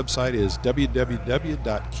 and our website is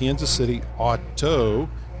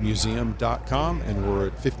www.kansascityautomuseum.com, and we're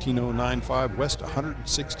at 15095 West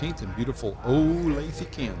 116th in beautiful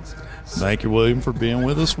Olathe, Kansas. Thank you, William, for being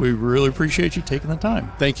with us. We really appreciate you taking the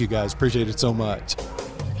time. Thank you, guys. Appreciate it so much.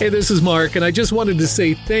 Hey, this is Mark, and I just wanted to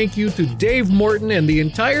say thank you to Dave Morton and the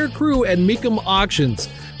entire crew at Mecum Auctions,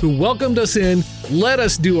 who welcomed us in, let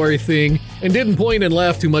us do our thing, and didn't point and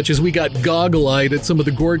laugh too much as we got goggle-eyed at some of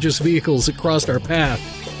the gorgeous vehicles that crossed our path.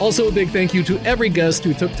 Also, a big thank you to every guest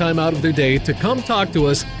who took time out of their day to come talk to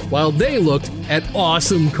us while they looked at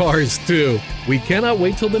awesome cars, too. We cannot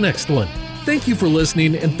wait till the next one. Thank you for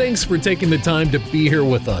listening, and thanks for taking the time to be here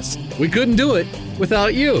with us. We couldn't do it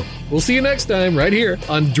without you. We'll see you next time right here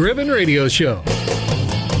on Driven Radio Show.